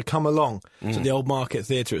left, so come along. It's at the Old Market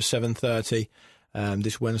Theatre at 7:30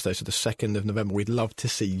 this Wednesday, so the 2nd of November. We'd love to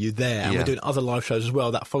see you there. And we're doing other live shows as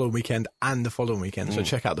well that following weekend and the following weekend, so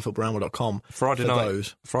check out thefootballramble.com Friday for night,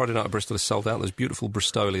 those. Friday night at Bristol is sold out. Those beautiful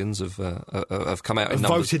Bristolians have come out in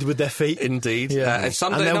numbers. Voted with their feet. Indeed. Yeah. And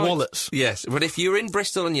Sunday their night, wallets. Yes, but if you're in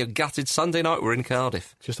Bristol and you're gutted, Sunday night we're in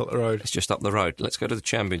Cardiff. Just up the road. It's just up the road. Let's go to the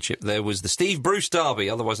Championship. There was the Steve Bruce Derby,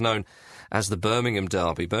 otherwise known as the Birmingham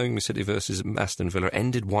Derby. Birmingham City versus Aston Villa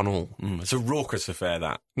ended 1-1. It's a raucous affair,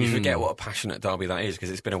 that. You forget what a passionate derby that is, because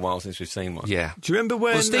it's been a while since we've seen one. Yeah. Do you remember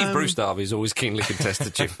when... Well, Steve Bruce Derby is always keenly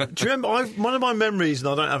contested, Jim. Do you remember, one of my memories, and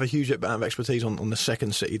I don't have a huge amount of expertise on the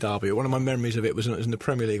second City derby, but one of my memories of it was in the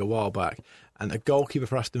Premier League a while back, and a goalkeeper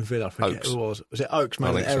for Aston Villa, I forget Oakes. who it was. Was it Oakes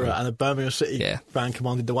made an error, and a Birmingham City fan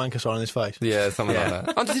commanded the wanker sign on his face? Yeah, something like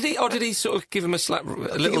that. Did he sort of give him a slap, a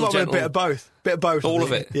little gentle... gentle... A bit of both. All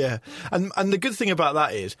of it. Yeah. And the good thing about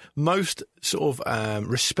that is most sort of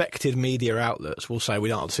respected media outlets will say we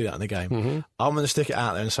don't have to see that in the game. Mm-hmm. I'm going to stick it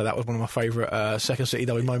out there and say that was one of my favourite second City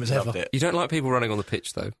derby moments ever. You don't like people running on the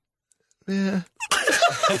pitch, though? Yeah.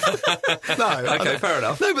 No. Okay, fair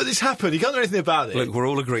enough. No, but this happened. You can't do anything about it. Look, we're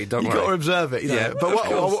all agreed, don't worry. You've got to observe it, you know. Yeah, but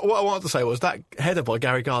what I wanted to say was that header by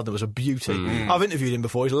Gary Gardner was a beauty. I've interviewed him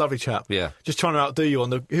before. He's a lovely chap. Yeah. Just trying to outdo you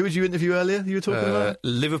on the... Who did you interview earlier you were talking about?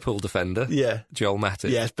 Liverpool defender. Yeah. Joel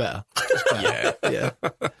Matip. Yeah, it's better. Yeah.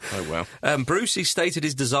 Oh, well. Brucey stated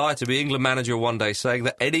his desire to be England manager one day, saying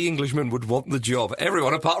that any Englishman would want the job.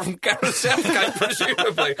 Everyone apart from Gareth Southgate,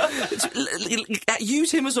 presumably.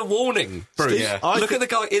 Use him as a warning, Bruce. Steve, Look at the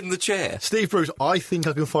guy in the chair. Steve Bruce, I think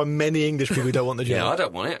I can find many English people who don't want the job. Yeah, I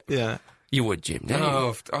don't want it. Yeah. You would, Jim,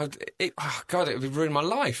 don't you? God, it would ruin my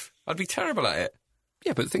life. I'd be terrible at it.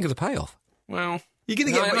 Yeah, but think of the payoff. Well... You're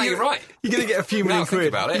going to get... you're right. You're going to get a few million quid.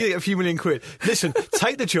 About it. You're going to get a few million quid. Listen,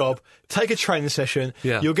 take the job, take a training session,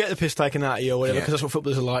 you'll get the piss taken out of you or whatever, because that's what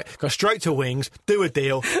footballers are like. Go straight to wings, do a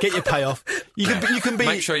deal, get your payoff. You can be...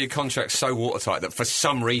 Make sure your contract's so watertight that for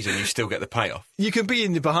some reason you still get the payoff. You can be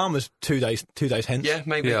in the Bahamas 2 days hence. Yeah,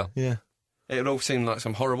 maybe. Yeah. It would all seem like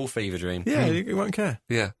some horrible fever dream. Yeah, you won't care.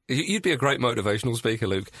 Yeah. You'd be a great motivational speaker,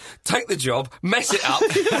 Luke. Take the job, mess it up,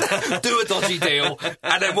 do a dodgy deal,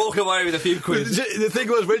 and then walk away with a few quid. The thing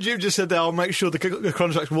was, when you just said that, I'll make sure the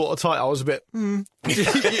contract's watertight, I was a bit,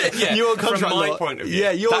 Yeah, you're on contract from my lot. point of view.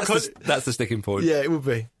 Yeah, That's the sticking point. Yeah, it would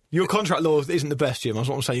be. Your contract law isn't the best, Jim. That's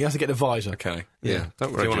what I'm saying. You have to get an advisor. Okay. Yeah,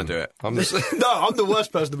 don't worry. Do you want to do it? No, I'm the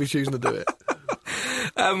worst person to be choosing to do it.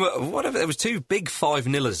 Whatever. There was two big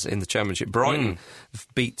 5-0ers in the Championship. Brighton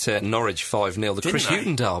beat Norwich 5-0. The Chris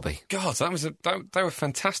Hughton derby. God, they were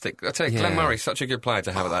fantastic. I tell you, Glenn Murray's such a good player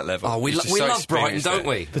to have at that level. Oh, we love Brighton, don't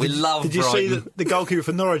we? We love Did you Brighton. see that the goalkeeper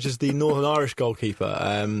for Norwich is the Northern Irish goalkeeper,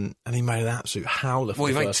 and he made an absolute howler for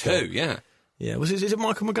Well, the he made first 2, goal. yeah. Yeah, is it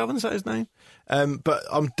Michael McGovern? Is that his name? But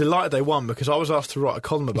I'm delighted they won because I was asked to write a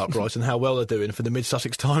column about Brighton, how well they're doing for the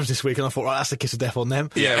Mid-Sussex Times this week, and I thought, right, that's a kiss of death on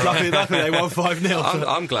them. Yeah, right. luckily they won 5-0.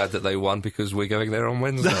 I'm glad that they won because we're going there on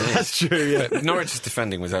Wednesday. That's true, yeah. Norwich's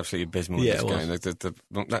defending was absolutely abysmal in Yeah, this it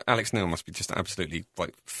game. Alex Neil must be just absolutely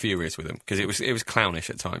furious with him because it was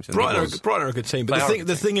clownish at times. And Brighton are a good team, but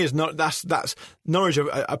the thing is, that's Norwich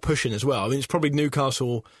are pushing as well. I mean, it's probably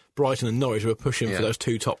Newcastle, Brighton and Norwich who are pushing for those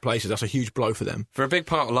 2 top places. That's a huge blow for them. For a big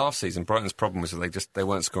part of last season, Brighton's problem was that they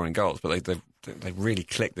weren't scoring goals, but they really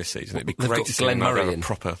clicked this season. It'd be They've great got to see Glenn them have Murray a in.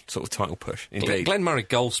 proper sort of title push. Indeed, Glenn Murray,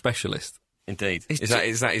 goal specialist. indeed. It's Is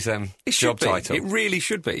that his It job should be. title? It really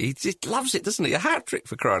should be. He just loves it, doesn't he? A hat-trick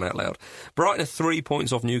for crying out loud. Brighton are 3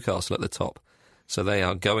 points off Newcastle at the top. So they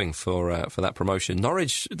are going for that promotion.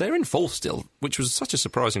 Norwich, they're in 4th still, which was such a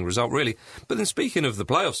surprising result, really. But then speaking of the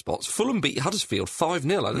playoff spots, Fulham beat Huddersfield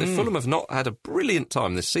 5-0. Fulham have not had a brilliant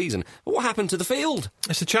time this season. But what happened to the field?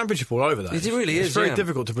 It's the Championship all over that. It really is, It's very yeah.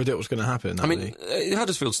 difficult to predict what's going to happen. I mean,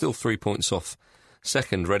 Huddersfield's still 3 points off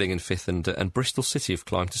second, Reading in 5th, and Bristol City have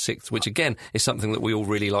climbed to 6th, which again is something that we all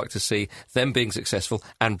really like to see, them being successful,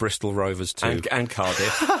 and Bristol Rovers too. And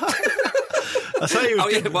Cardiff. I tell you,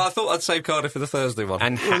 Well, I thought I'd save Cardiff for the Thursday one.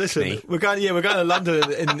 And well, listen, Hackney. we're going to London on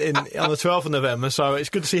the 12th of November, so it's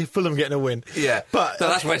good to see Fulham getting a win. Yeah, but no,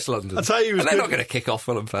 that's West London. I'll tell you, and they're not going to kick off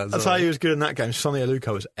Fulham fans. I'll tell you, who was good in that game. Sonny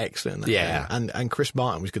Aluko was excellent in that game, and Chris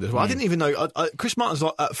Martin was good as well. I didn't even know Chris Martin's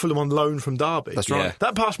at Fulham on loan from Derby. That's right. Yeah.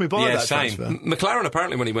 That passed me by. Yeah, that same. transfer. McLaren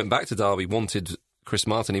apparently, when he went back to Derby, wanted Chris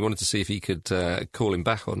Martin. He wanted to see if he could call him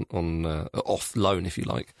back on off loan, if you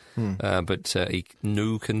like. But he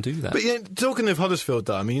can do that. But yeah, talking of Huddersfield,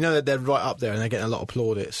 though, I mean, you know that they're right up there and they're getting a lot of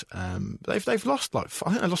plaudits. They've lost I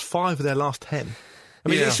think they lost 5 of their last 10. I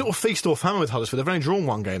mean, it's sort of feast or famine with Huddersfield. They've only drawn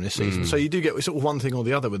 1 game this season, so you do get sort of one thing or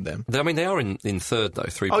the other with them. I mean, they are in 3rd, though,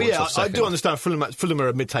 3 Oh points yeah, off second. I do understand. Fulham are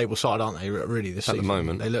a mid-table side, aren't they? Really, this At the season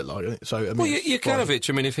moment. they look like it. So I mean, Well, it's Jurkanovic,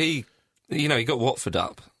 I mean, if he got Watford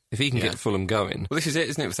up, if he can get Fulham going. Well, this is it,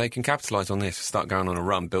 isn't it? If they can capitalise on this, start going on a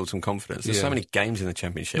run, build some confidence. There's so many games in the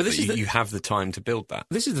Championship But this that is you have the time to build that.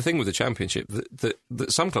 This is the thing with the Championship,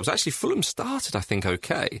 that some clubs, actually Fulham started, I think,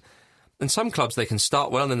 okay. And some clubs, they can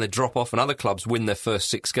start well and then they drop off, and other clubs win their first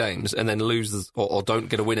 6 games and then lose or don't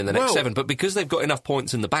get a win in the next 7. But because they've got enough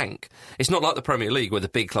points in the bank, it's not like the Premier League where the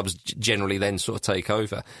big clubs generally then sort of take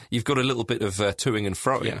over. You've got a little bit of toing and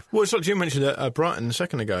froing. Yeah. Well, it's like Jim mentioned Brighton a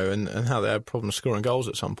second ago and how they had problems scoring goals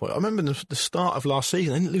at some point. I remember the start of last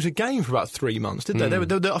season, they didn't lose a game for about 3 months, did they? I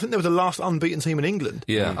think they were the last unbeaten team in England.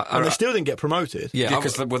 Yeah. And they still didn't get promoted. Yeah,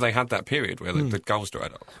 Because they had that period where the goals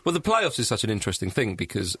dried up. Well, the playoffs is such an interesting thing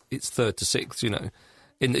because it's 3rd to 6th, you know.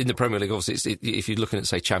 In the Premier League, obviously, if you're looking at,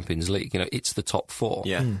 say, Champions League, you know, it's the top 4.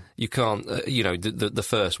 Yeah. You can't, the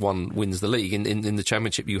first one wins the league. In the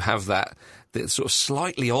Championship, you have that sort of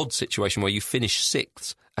slightly odd situation where you finish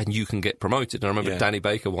 6th and you can get promoted. And I remember Danny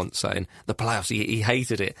Baker once saying the playoffs, he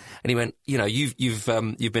hated it, and he went, you know, you've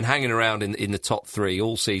been hanging around in the top 3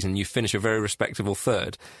 all season. You finish a very respectable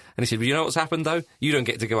 3rd, and he said, well, you know what's happened though? You don't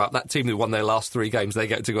get to go up. That team who won their last 3 games, they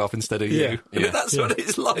get to go up instead of you. I mean, that's what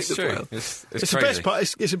it's like. It's as true. well. It's It's the best part.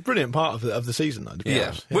 It's a brilliant part of the season, though. To be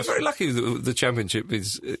honest. We're very lucky that the Championship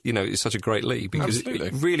is such a great league because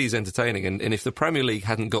it really is entertaining. And if the Premier League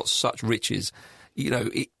hadn't got such riches, you know,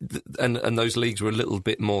 and those leagues were a little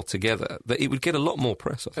bit more together, that it would get a lot more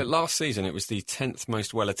press. I think. Last season, it was the 10th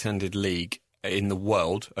most well-attended league in the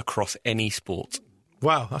world across any sport.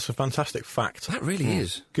 Wow, that's a fantastic fact. That really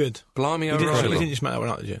is. Good. Blimey You didn't O'Reilly. just make that one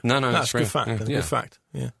up, did you? No, that's a real. good fact. Yeah. That's a good fact.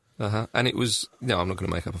 Yeah. And it was... No, I'm not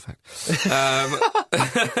going to make up a fact.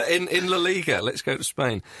 In La Liga, let's go to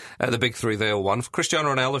Spain. The big 3, they all won.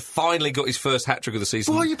 Cristiano Ronaldo finally got his first hat-trick of the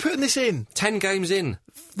season. Why are you putting this in? 10 games in.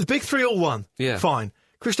 The big 3 all won. Yeah. Fine.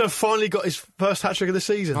 Cristiano finally got his first hat-trick of the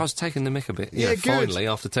season. I was taking the mick a bit. Yeah, good. Finally,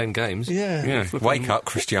 after 10 games. Yeah. Wake up,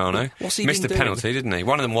 Cristiano. What's he missed been a doing? penalty, didn't he?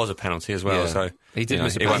 One of them was a penalty as well, Yeah. so He did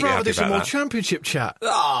miss a he penalty. won't I'd be rather happy do some about more that. Championship chat.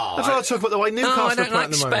 Oh, I'd rather talk about the way Newcastle are playing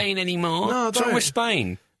at the moment. anymore. No, What's wrong don't. with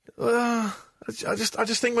Spain? I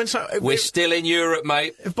just think when We're still in Europe,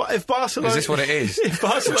 mate. if Barcelona, Is this what it is? If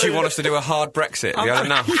Barcelona, Do you want us to do a hard Brexit? Have you had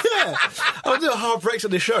enough? Yeah, I'll do a hard Brexit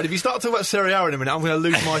on this show. And if you start talking about Serie A in a minute, I'm going to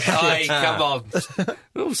lose my shit. Hey, come on.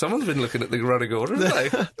 Oh, someone's been looking at the running order,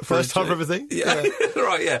 haven't they? First time for everything. Yeah.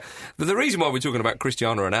 Right, yeah. But the reason why we're talking about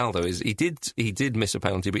Cristiano Ronaldo is he did miss a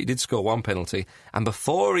penalty, but he did score one penalty. And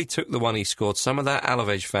before he took the one he scored, some of that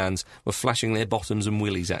Alaves fans were flashing their bottoms and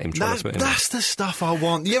willies at him, trying to put him That's the stuff I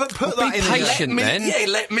want. You haven't put that in patient, there. then. Yeah,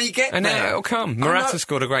 let me get And there. now it'll come. Morata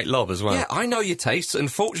scored a great lob as well. Yeah, I know your tastes.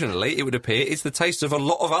 Unfortunately, it would appear it's the taste of a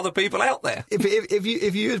lot of other people out there.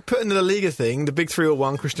 If you had put in the La Liga thing, the big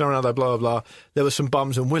 3-1, Cristiano Ronaldo, blah, blah, blah, there was some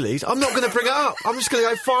bums and willies, I'm not going to bring it up. I'm just going to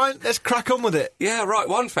go, fine, let's crack on with it. Yeah, right.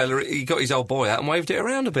 One fella, he got his old boy out and waved it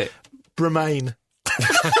around a bit. Bremain.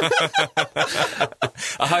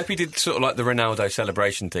 I hope he did sort of like the Ronaldo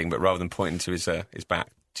celebration thing, but rather than pointing to his back,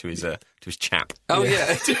 to his chap. Oh,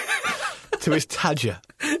 yeah. To his Tadger.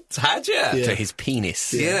 Tadger? To his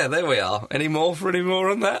penis. Yeah, there we are. Any more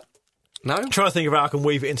on that? No? I'm trying to think of how I can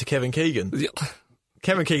weave it into Kevin Keegan.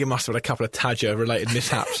 Kevin Keegan must have had a couple of Tadger-related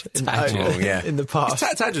mishaps in the past.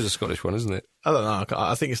 Tadger's a Scottish one, isn't it? I don't know.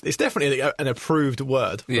 I think it's definitely an approved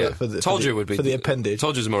word. Todger would be for the appendage.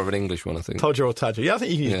 Todger's more of an English one, I think. Todger or Tadger. Yeah, I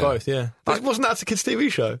think you can use both. Yeah, wasn't that a kids'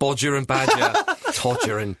 TV show? Bodger and Badger,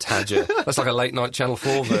 Todger and Tadger. That's like a late night Channel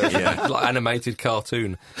 4 version, like animated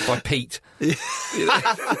cartoon by Pete. He'd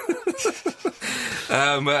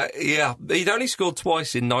only scored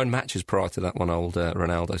twice in 9 matches prior to that one, old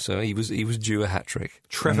Ronaldo. So he was due a hat trick.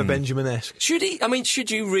 Trevor Benjamin-esque. Should he? I mean,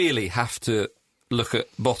 should you really have to look at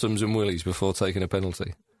bottoms and willies before taking a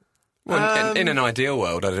penalty? Well, in an ideal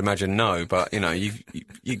world, I'd imagine no, but you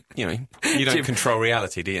don't control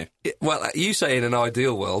reality, do you? Well, you say in an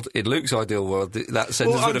ideal world. In Luke's ideal world, that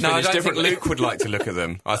sentence would have finished I don't differently. think Luke would like to look at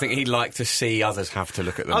them. I think he'd like to see others have to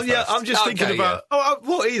look at them. Oh, yeah, first. I'm just thinking about. yeah.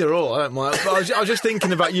 Well, either or, I don't mind. But I was just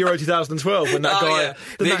thinking about Euro 2012 when that guy,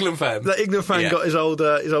 the England fan, got his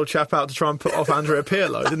old chap out to try and put off Andrea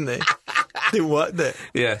Pirlo, didn't he? Didn't work, did it?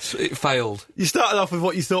 Yes, it failed. You started off with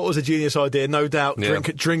what you thought was a genius idea. No doubt,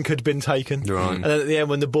 drink had been taken. Right. And then at the end,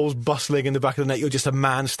 when the ball's bustling in the back of the net, you're just a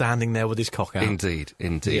man standing there with his cock out. Indeed.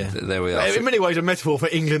 Yeah. There we are. In many ways, a metaphor for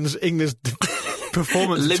England's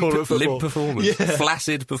performance in tournament football. Limp performance. Yeah.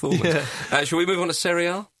 Flaccid performance. Yeah. Shall we move on to Serie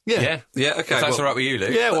A? Yeah. Yeah, okay. If that's all right with you, Luke.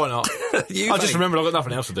 Yeah, why not? I just remembered I've got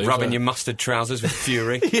nothing else to do. Rubbing your mustard trousers with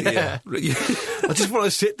fury. Yeah. I just want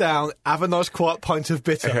to sit down, have a nice quiet pint of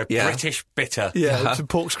bitter. British bitter. Yeah, some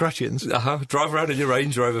pork scratchings. Drive around in your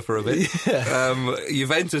Range Rover for a bit. Yeah.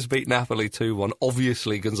 Juventus beat Napoli 2-1.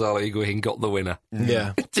 Obviously, Gonzalo Higuain got the winner.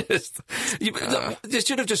 Yeah. You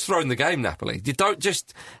should have just thrown the game, Napoli. You don't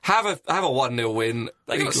just have a 1-0 win.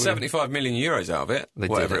 They got 75 million euros out of it,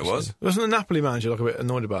 whatever it was. Wasn't the Napoli manager like a bit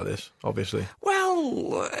annoyed about this, obviously?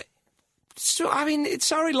 Well,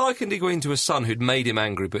 Sarri likened Higuain to a son who'd made him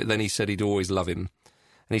angry, but then he said he'd always love him.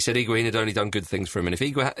 And he said Higuain had only done good things for him, and if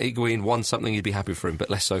Higuain won something, he'd be happy for him, but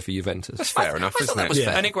less so for Juventus. That's fair enough, isn't it? Fair.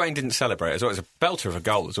 And Higuain didn't celebrate as well. It was a belter of a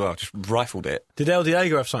goal as well, just rifled it. Did El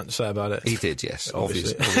Diego have something to say about it? He did, yes,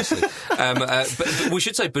 Obviously. obviously. But we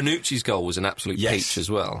should say Bonucci's goal was an absolute peach as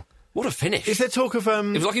well. What a finish. Is there talk of...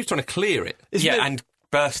 It was like he was trying to clear it. And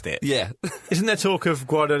burst it. Yeah. Isn't there talk of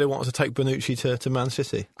Guardiola wants to take Bonucci to Man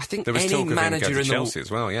City? I think there was any talk of manager him go in to Chelsea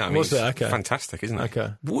as well, yeah. I mean, was there? Okay. Fantastic, isn't it?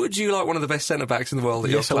 Okay. Would you like one of the best centre-backs in the world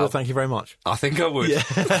at your Yes, I club? will, thank you very much. I think I would. Yeah.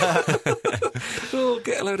 Oh,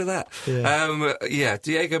 get a load of that. Yeah.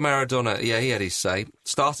 Diego Maradona, he had his say.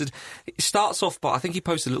 Starts off by, I think he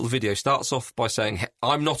posted a little video, starts off by saying,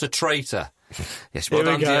 I'm not a traitor. Yes, well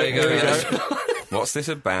done, Diego. Here we go. What's this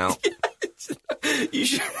about? You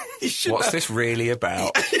should What's this really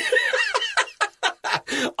about?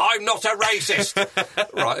 I'm not a racist.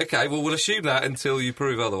 Right, okay, well, we'll assume that until you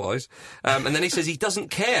prove otherwise. And then he says he doesn't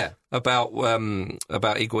care about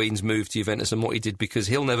Higuain's move to Juventus and what he did because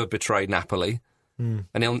he'll never betray Napoli.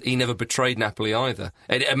 And he never betrayed Napoli either.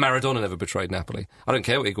 And Maradona never betrayed Napoli. I don't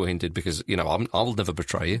care what Higuain did because, I'll never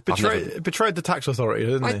betray you. Betrayed the tax authority,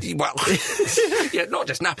 didn't he? Well, yeah, not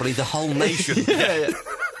just Napoli, the whole nation. Yeah.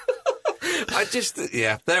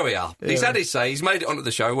 There we are. He's had his say. He's made it onto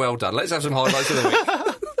the show. Well done. Let's have some highlights of the week.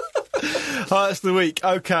 Highlights of the week.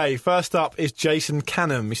 Okay, first up is Jason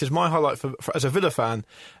Canham. He says, my highlight for as a Villa fan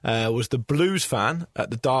was the Blues fan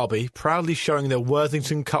at the Derby proudly showing their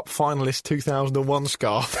Worthington Cup finalist 2001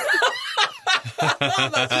 scarf.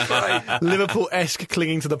 That's great. Liverpool-esque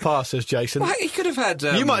clinging to the past, says Jason. Well, he could have had...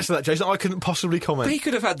 you might say that, Jason. I couldn't possibly comment. But he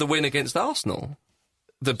could have had the win against Arsenal.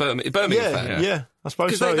 The Birmingham fan? Yeah, I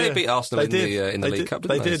suppose Because so. they beat Arsenal They in the League Cup,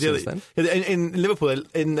 didn't they? did, since yeah. then? In Liverpool,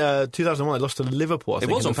 in 2001, they lost to Liverpool, I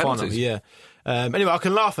think, was in on the final. penalties. Yeah. Anyway, I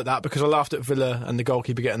can laugh at that because I laughed at Villa and the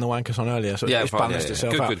goalkeeper getting the wankers on earlier, so it's fine, balanced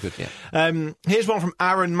itself good, out. Good, yeah. Here's one from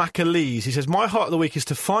Aaron McAleese. He says, my heart of the week is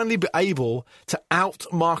to finally be able to out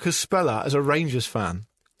Marcus Speller as a Rangers fan.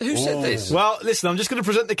 Who said this? Well, listen, I'm just going to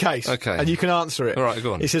present the case, Okay. and you can answer it. All right,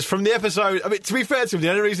 go on. He says, from the episode, I mean, to be fair to him, the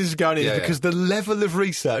only reason this is going in is because the level of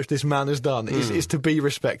research this man has done is to be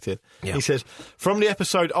respected. Yeah. He says, from the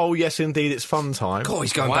episode, oh, yes, indeed, it's fun time. God,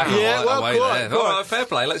 he's going back Yeah, well, away quite, there. quite. All right, fair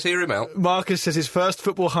play. Let's hear him out. Marcus says his first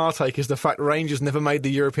football heartache is the fact Rangers never made the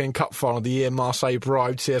European Cup final the year Marseille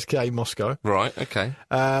bribed CSKA Moscow. Right, okay.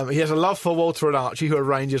 He has a love for Walter and Archie, who are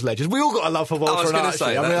Rangers legends. We all got a love for Walter and gonna Archie.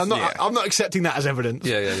 say, I mean, that's- I'm not accepting that as evidence.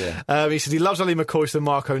 Yeah. He says he loves Ali McCoy and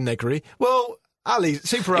Marco Negri. Well, Ali,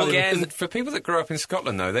 super Ali. Again, for people that grew up in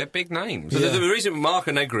Scotland, though, they're big names. So the reason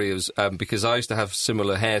Marco Negri was because I used to have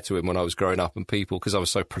similar hair to him when I was growing up, and because I was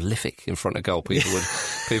so prolific in front of goal, people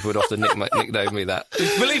would often nickname me that.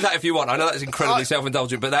 Believe that if you want. I know that's incredibly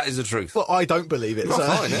self-indulgent, but that is the truth. Well, I don't believe it. Well, so.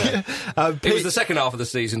 fine, yeah. It was the second half of the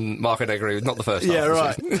season, Marco Negri, not the first half. Yeah, of the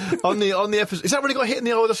right. season. on the episode, is that when he got hit in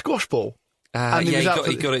the eye with a squash ball?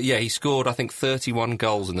 He scored, I think, 31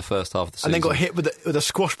 goals in the first half of the season. And then got hit with a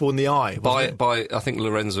squash ball in the eye. By I think,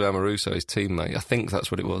 Lorenzo Amoruso, his teammate. I think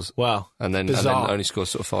that's what it was. Wow. And then only scored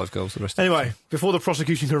sort of 5 goals the rest of the Anyway, before the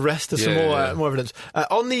prosecution can rest, there's some more evidence.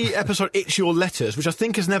 On the episode It's Your Letters, which I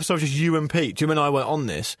think is an episode just you and Pete, Jim and I went on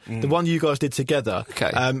this, the one you guys did together,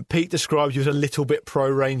 Pete described you as a little bit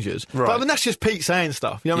pro-Rangers. Right. But I mean, that's just Pete saying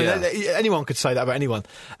stuff. You know what I mean? Anyone could say that about anyone.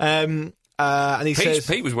 And he says...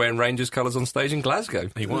 Pete was wearing Rangers colours on stage in Glasgow.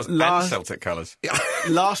 He was. And Celtic colours.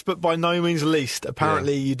 Last but by no means least,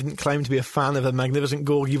 apparently you didn't claim to be a fan of the magnificent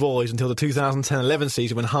Gorgie Boys until the 2010-11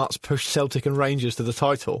 season when Hearts pushed Celtic and Rangers to the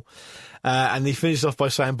title. And he finishes off by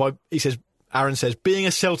saying, Aaron says, being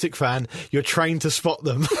a Celtic fan, you're trained to spot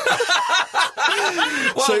them.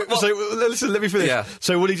 So listen, let me finish. Yeah.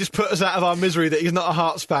 So will he just put us out of our misery that he's not a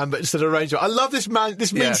Hearts fan but instead a Ranger? I love this man.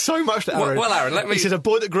 This means so much to Aaron. Well, Aaron, He said, a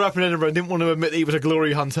boy that grew up in Edinburgh and didn't want to admit that he was a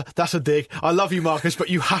glory hunter. That's a dig. I love you, Marcus, but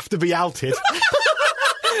you have to be outed.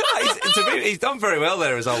 He's done very well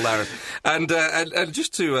there, as old Aaron. And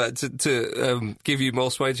just to give you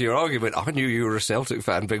more sway to your argument, I knew you were a Celtic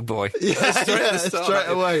fan, big boy. Yeah, straight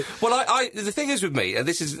away. Well, the thing is with me, and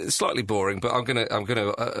this is slightly boring, but I've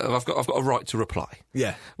got a right to reply.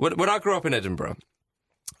 Yeah. When I grew up in Edinburgh,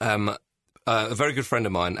 a very good friend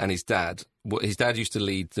of mine and his dad used to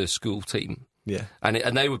lead the school team. Yeah.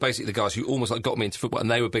 And they were basically the guys who almost got me into football,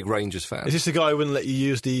 and they were big Rangers fans. Is this the guy who wouldn't let you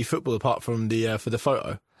use the football apart from for the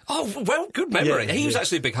photo? Oh, well, good memory. Yeah, he was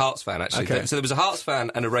actually a big Hearts fan, actually. Okay. So there was a Hearts fan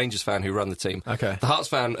and a Rangers fan who run the team. Okay. The Hearts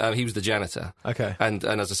fan, he was the janitor. Okay. And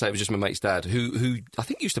as I say, it was just my mate's dad, who I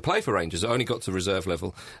think used to play for Rangers, only got to reserve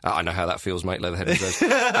level. I know how that feels, mate, Leatherhead reserves.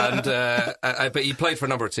 But he played for a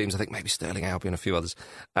number of teams, I think maybe Stirling Albion, a few others.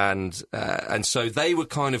 And so they were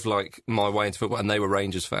kind of like my way into football, and they were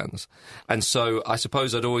Rangers fans. And so I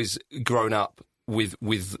suppose I'd always grown up with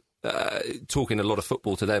talking a lot of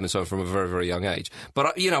football to them and so on from a very, very young age.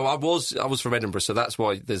 But, I was from Edinburgh, so that's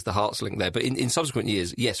why there's the Hearts link there. But in subsequent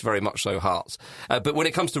years, yes, very much so Hearts. But when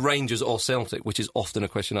it comes to Rangers or Celtic, which is often a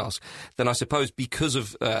question asked, then I suppose because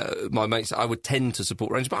of my mates, I would tend to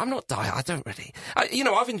support Rangers. But I'm not dire. I don't really.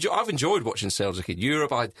 I've enjoyed watching Celtic in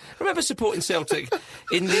Europe. I remember supporting Celtic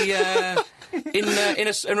in the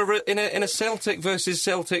in a Celtic versus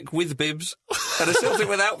Celtic with bibs and a Celtic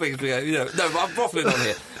without bibs. No, I'm waffling on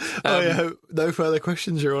here. No further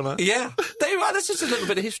questions, Your Honour. Yeah, that's just a little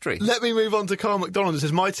bit of history. Let me move on to Carl McDonald. It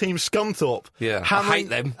says, my team, Scunthorpe. Yeah, I hate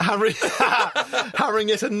them. Hammering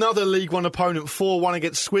yet another League One opponent, 4-1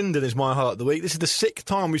 against Swindon is my heart of the week. This is the 6th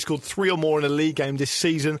time we've scored 3 or more in a league game this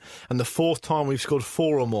season, and the 4th time we've scored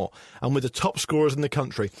 4 or more, and we're the top scorers in the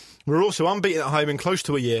country. We're also unbeaten at home in close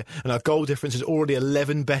to a year, and our goal difference is already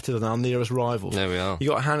 11 better than our nearest rivals. There we are. You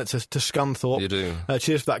got to hand it to Scunthorpe. You do.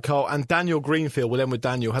 Cheers for that, Carl. And Daniel Greenfield, we'll end with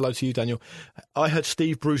Daniel. Hello to you, Daniel. I heard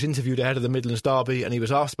Steve Bruce interviewed ahead of the Midlands derby, and he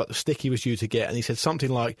was asked about the stick he was due to get, and he said something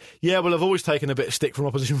like, yeah, well, I've always taken a bit of stick from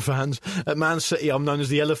opposition fans. At Man City, I'm known as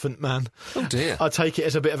the Elephant Man. Oh, dear. I take it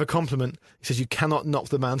as a bit of a compliment. He says, you cannot knock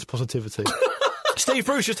the man's positivity. Steve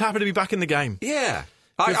Bruce just happened to be back in the game. Yeah.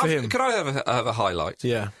 Good for him. Could I have a highlight?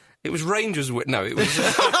 Yeah. It was Rangers. No, it was.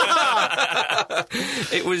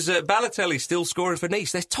 It was Balotelli still scoring for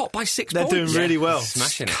Nice. They're top by 6 They're points. doing really well.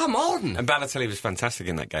 Smashing it. Come on. And Balotelli was fantastic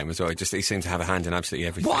in that game as well. He seemed to have a hand in absolutely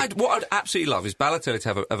everything. What I'd absolutely love is Balotelli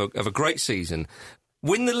to have a great season,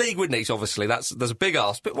 Win the league with Nice, obviously. There's a big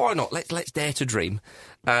ask, but why not? Let's dare to dream.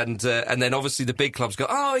 And then obviously the big clubs go,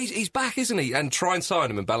 oh, he's back, isn't he? And try and sign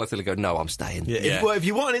him, and Balotelli go, no, I'm staying. Yeah. If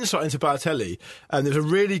you want an insight into Balotelli, there's a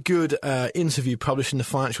really good interview published in the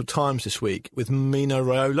Financial Times this week with Mino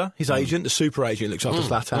Raiola, his agent, the super agent, looks after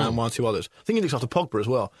Zlatan and one or two others. I think he looks after Pogba as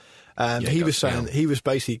well. He was saying he was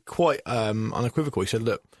basically quite unequivocal. He said,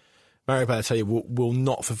 look, Mario Balotelli will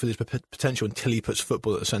not fulfil his potential until he puts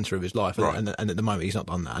football at the centre of his life. Right. And at the moment, he's not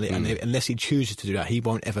done that. And unless he chooses to do that, he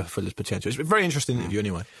won't ever fulfil his potential. It's a very interesting interview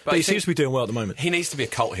anyway. But he seems to be doing well at the moment. He needs to be a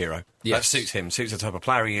cult hero. Yes. That suits him, suits the type of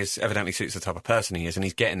player he is, evidently suits the type of person he is, and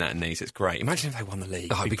he's getting that in Nice. It's great. Imagine if they won the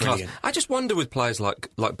league. Oh, it'd be brilliant. I just wonder with players like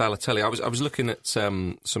Balotelli, I was looking at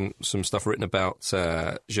some stuff written about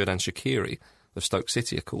Xherdan Shaqiri of Stoke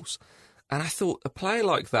City, of course, and I thought a player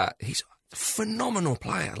like that, he's a phenomenal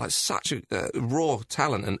player, like such a raw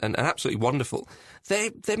talent and absolutely wonderful.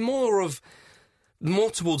 They're more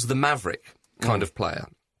towards the maverick kind of player.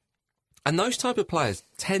 And those type of players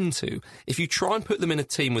tend to, if you try and put them in a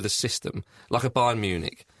team with a system, like a Bayern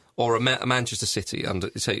Munich or a Manchester City,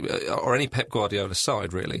 or any Pep Guardiola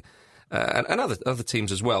side, really, and other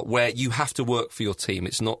teams as well, where you have to work for your team.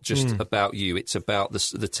 It's not just about you; it's about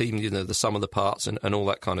the team, the sum of the parts, and all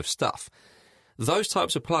that kind of stuff. Those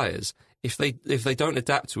types of players, if they don't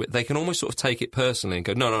adapt to it, they can almost sort of take it personally and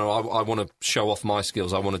go, no, I want to show off my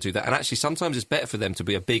skills. I want to do that. And actually, sometimes it's better for them to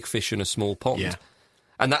be a big fish in a small pond. Yeah.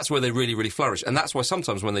 And that's where they really, really flourish. And that's why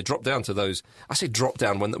sometimes when they drop down to those, I say drop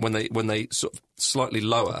down when they sort of slightly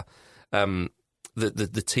lower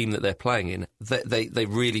the team that they're playing in, they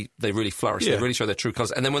really flourish. Yeah. They really show their true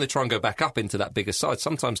colours. And then when they try and go back up into that bigger side,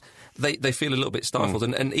 sometimes they feel a little bit stifled.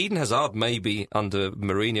 And Eden Hazard maybe under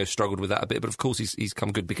Mourinho struggled with that a bit, but of course he's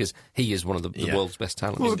come good because he is one of the world's best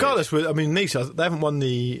talents. Well, regardless, Nice, they haven't won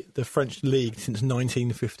the French league since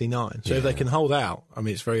 1959. So if they can hold out,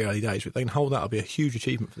 it's very early days, but if they can hold out, it'll be a huge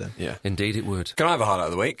achievement for them. Yeah, indeed it would. Can I have a highlight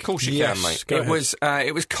of the week? Of course you can, mate.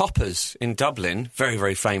 It was Coppers in Dublin, very,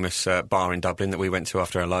 very famous bar in Dublin that we went to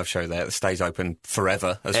after our live show there. That stays open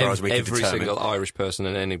forever, as far as we can determine. Every single Irish person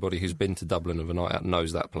and anybody who's been to Dublin of a night out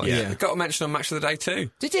knows that place. Yeah. It got a mention on Match of the Day too.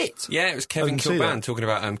 Did it? Yeah, it was Kevin Kilban talking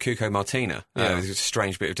about Cuco Martina. It was a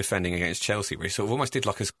strange bit of defending against Chelsea, where he sort of almost did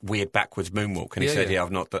like a weird backwards moonwalk, and he said,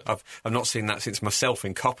 I've not seen that since myself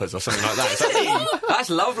in Coppers or something like that. It's like, that's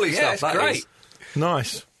lovely stuff. That's great.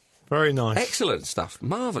 Nice. Very nice. Excellent stuff.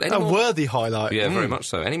 Marvellous. A worthy highlight. Yeah, very much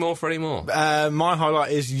so. Any more for any more? My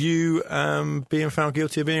highlight is you being found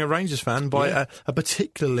guilty of being a Rangers fan by a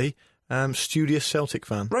particularly studious Celtic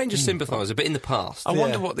fan. Rangers sympathiser, but in the past. I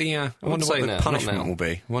wonder what the punishment will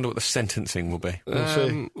be. I wonder what the sentencing will be. We'll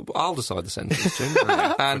see. I'll decide the sentence, Jim.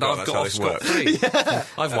 And I've got off scot-free.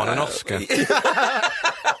 I've won an Oscar.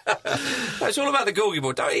 It's all about the Gorgie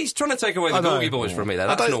boy. He's trying to take away the Gorgie boys from me there.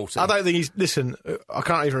 That's naughty. I don't think he's... Listen, I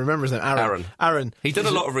can't even remember his name. Aaron. He's done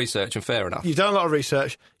a lot of research, and fair enough. You've done a lot of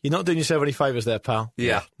research. You're not doing yourself any favours there, pal.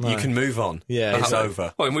 Yeah. No. You can move on. Yeah. It's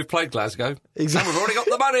over. Well, and we've played Glasgow. Exactly. And we've already got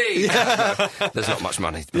the money. There's not much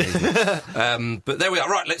money, but there we are.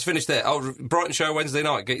 Right, let's finish there. Brighton show Wednesday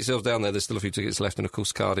night. Get yourselves down there. There's still a few tickets left, and of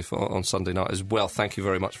course Cardiff on Sunday night as well. Thank you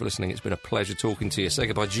very much for listening. It's been a pleasure talking to you. Say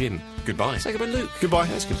goodbye, Jim. Goodbye. Say goodbye, Luke. Goodbye.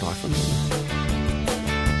 Yes, goodbye from me.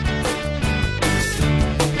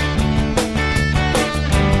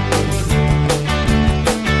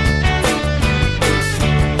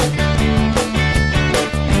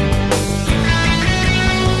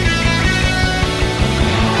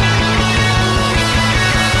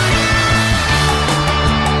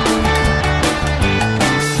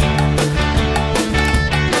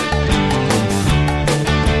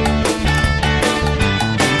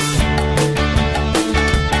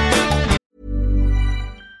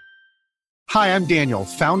 Hi, I'm Daniel,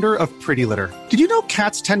 founder of Pretty Litter. Did you know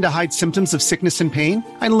cats tend to hide symptoms of sickness and pain?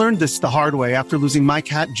 I learned this the hard way after losing my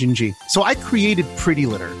cat, Gingy. So I created Pretty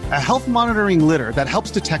Litter, a health monitoring litter that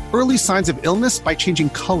helps detect early signs of illness by changing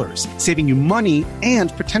colors, saving you money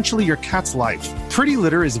and potentially your cat's life. Pretty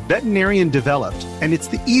Litter is veterinarian developed, and it's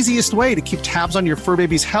the easiest way to keep tabs on your fur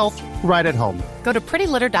baby's health right at home. Go to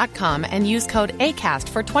prettylitter.com and use code ACAST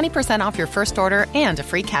for 20% off your first order and a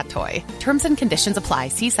free cat toy. Terms and conditions apply.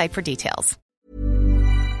 See site for details.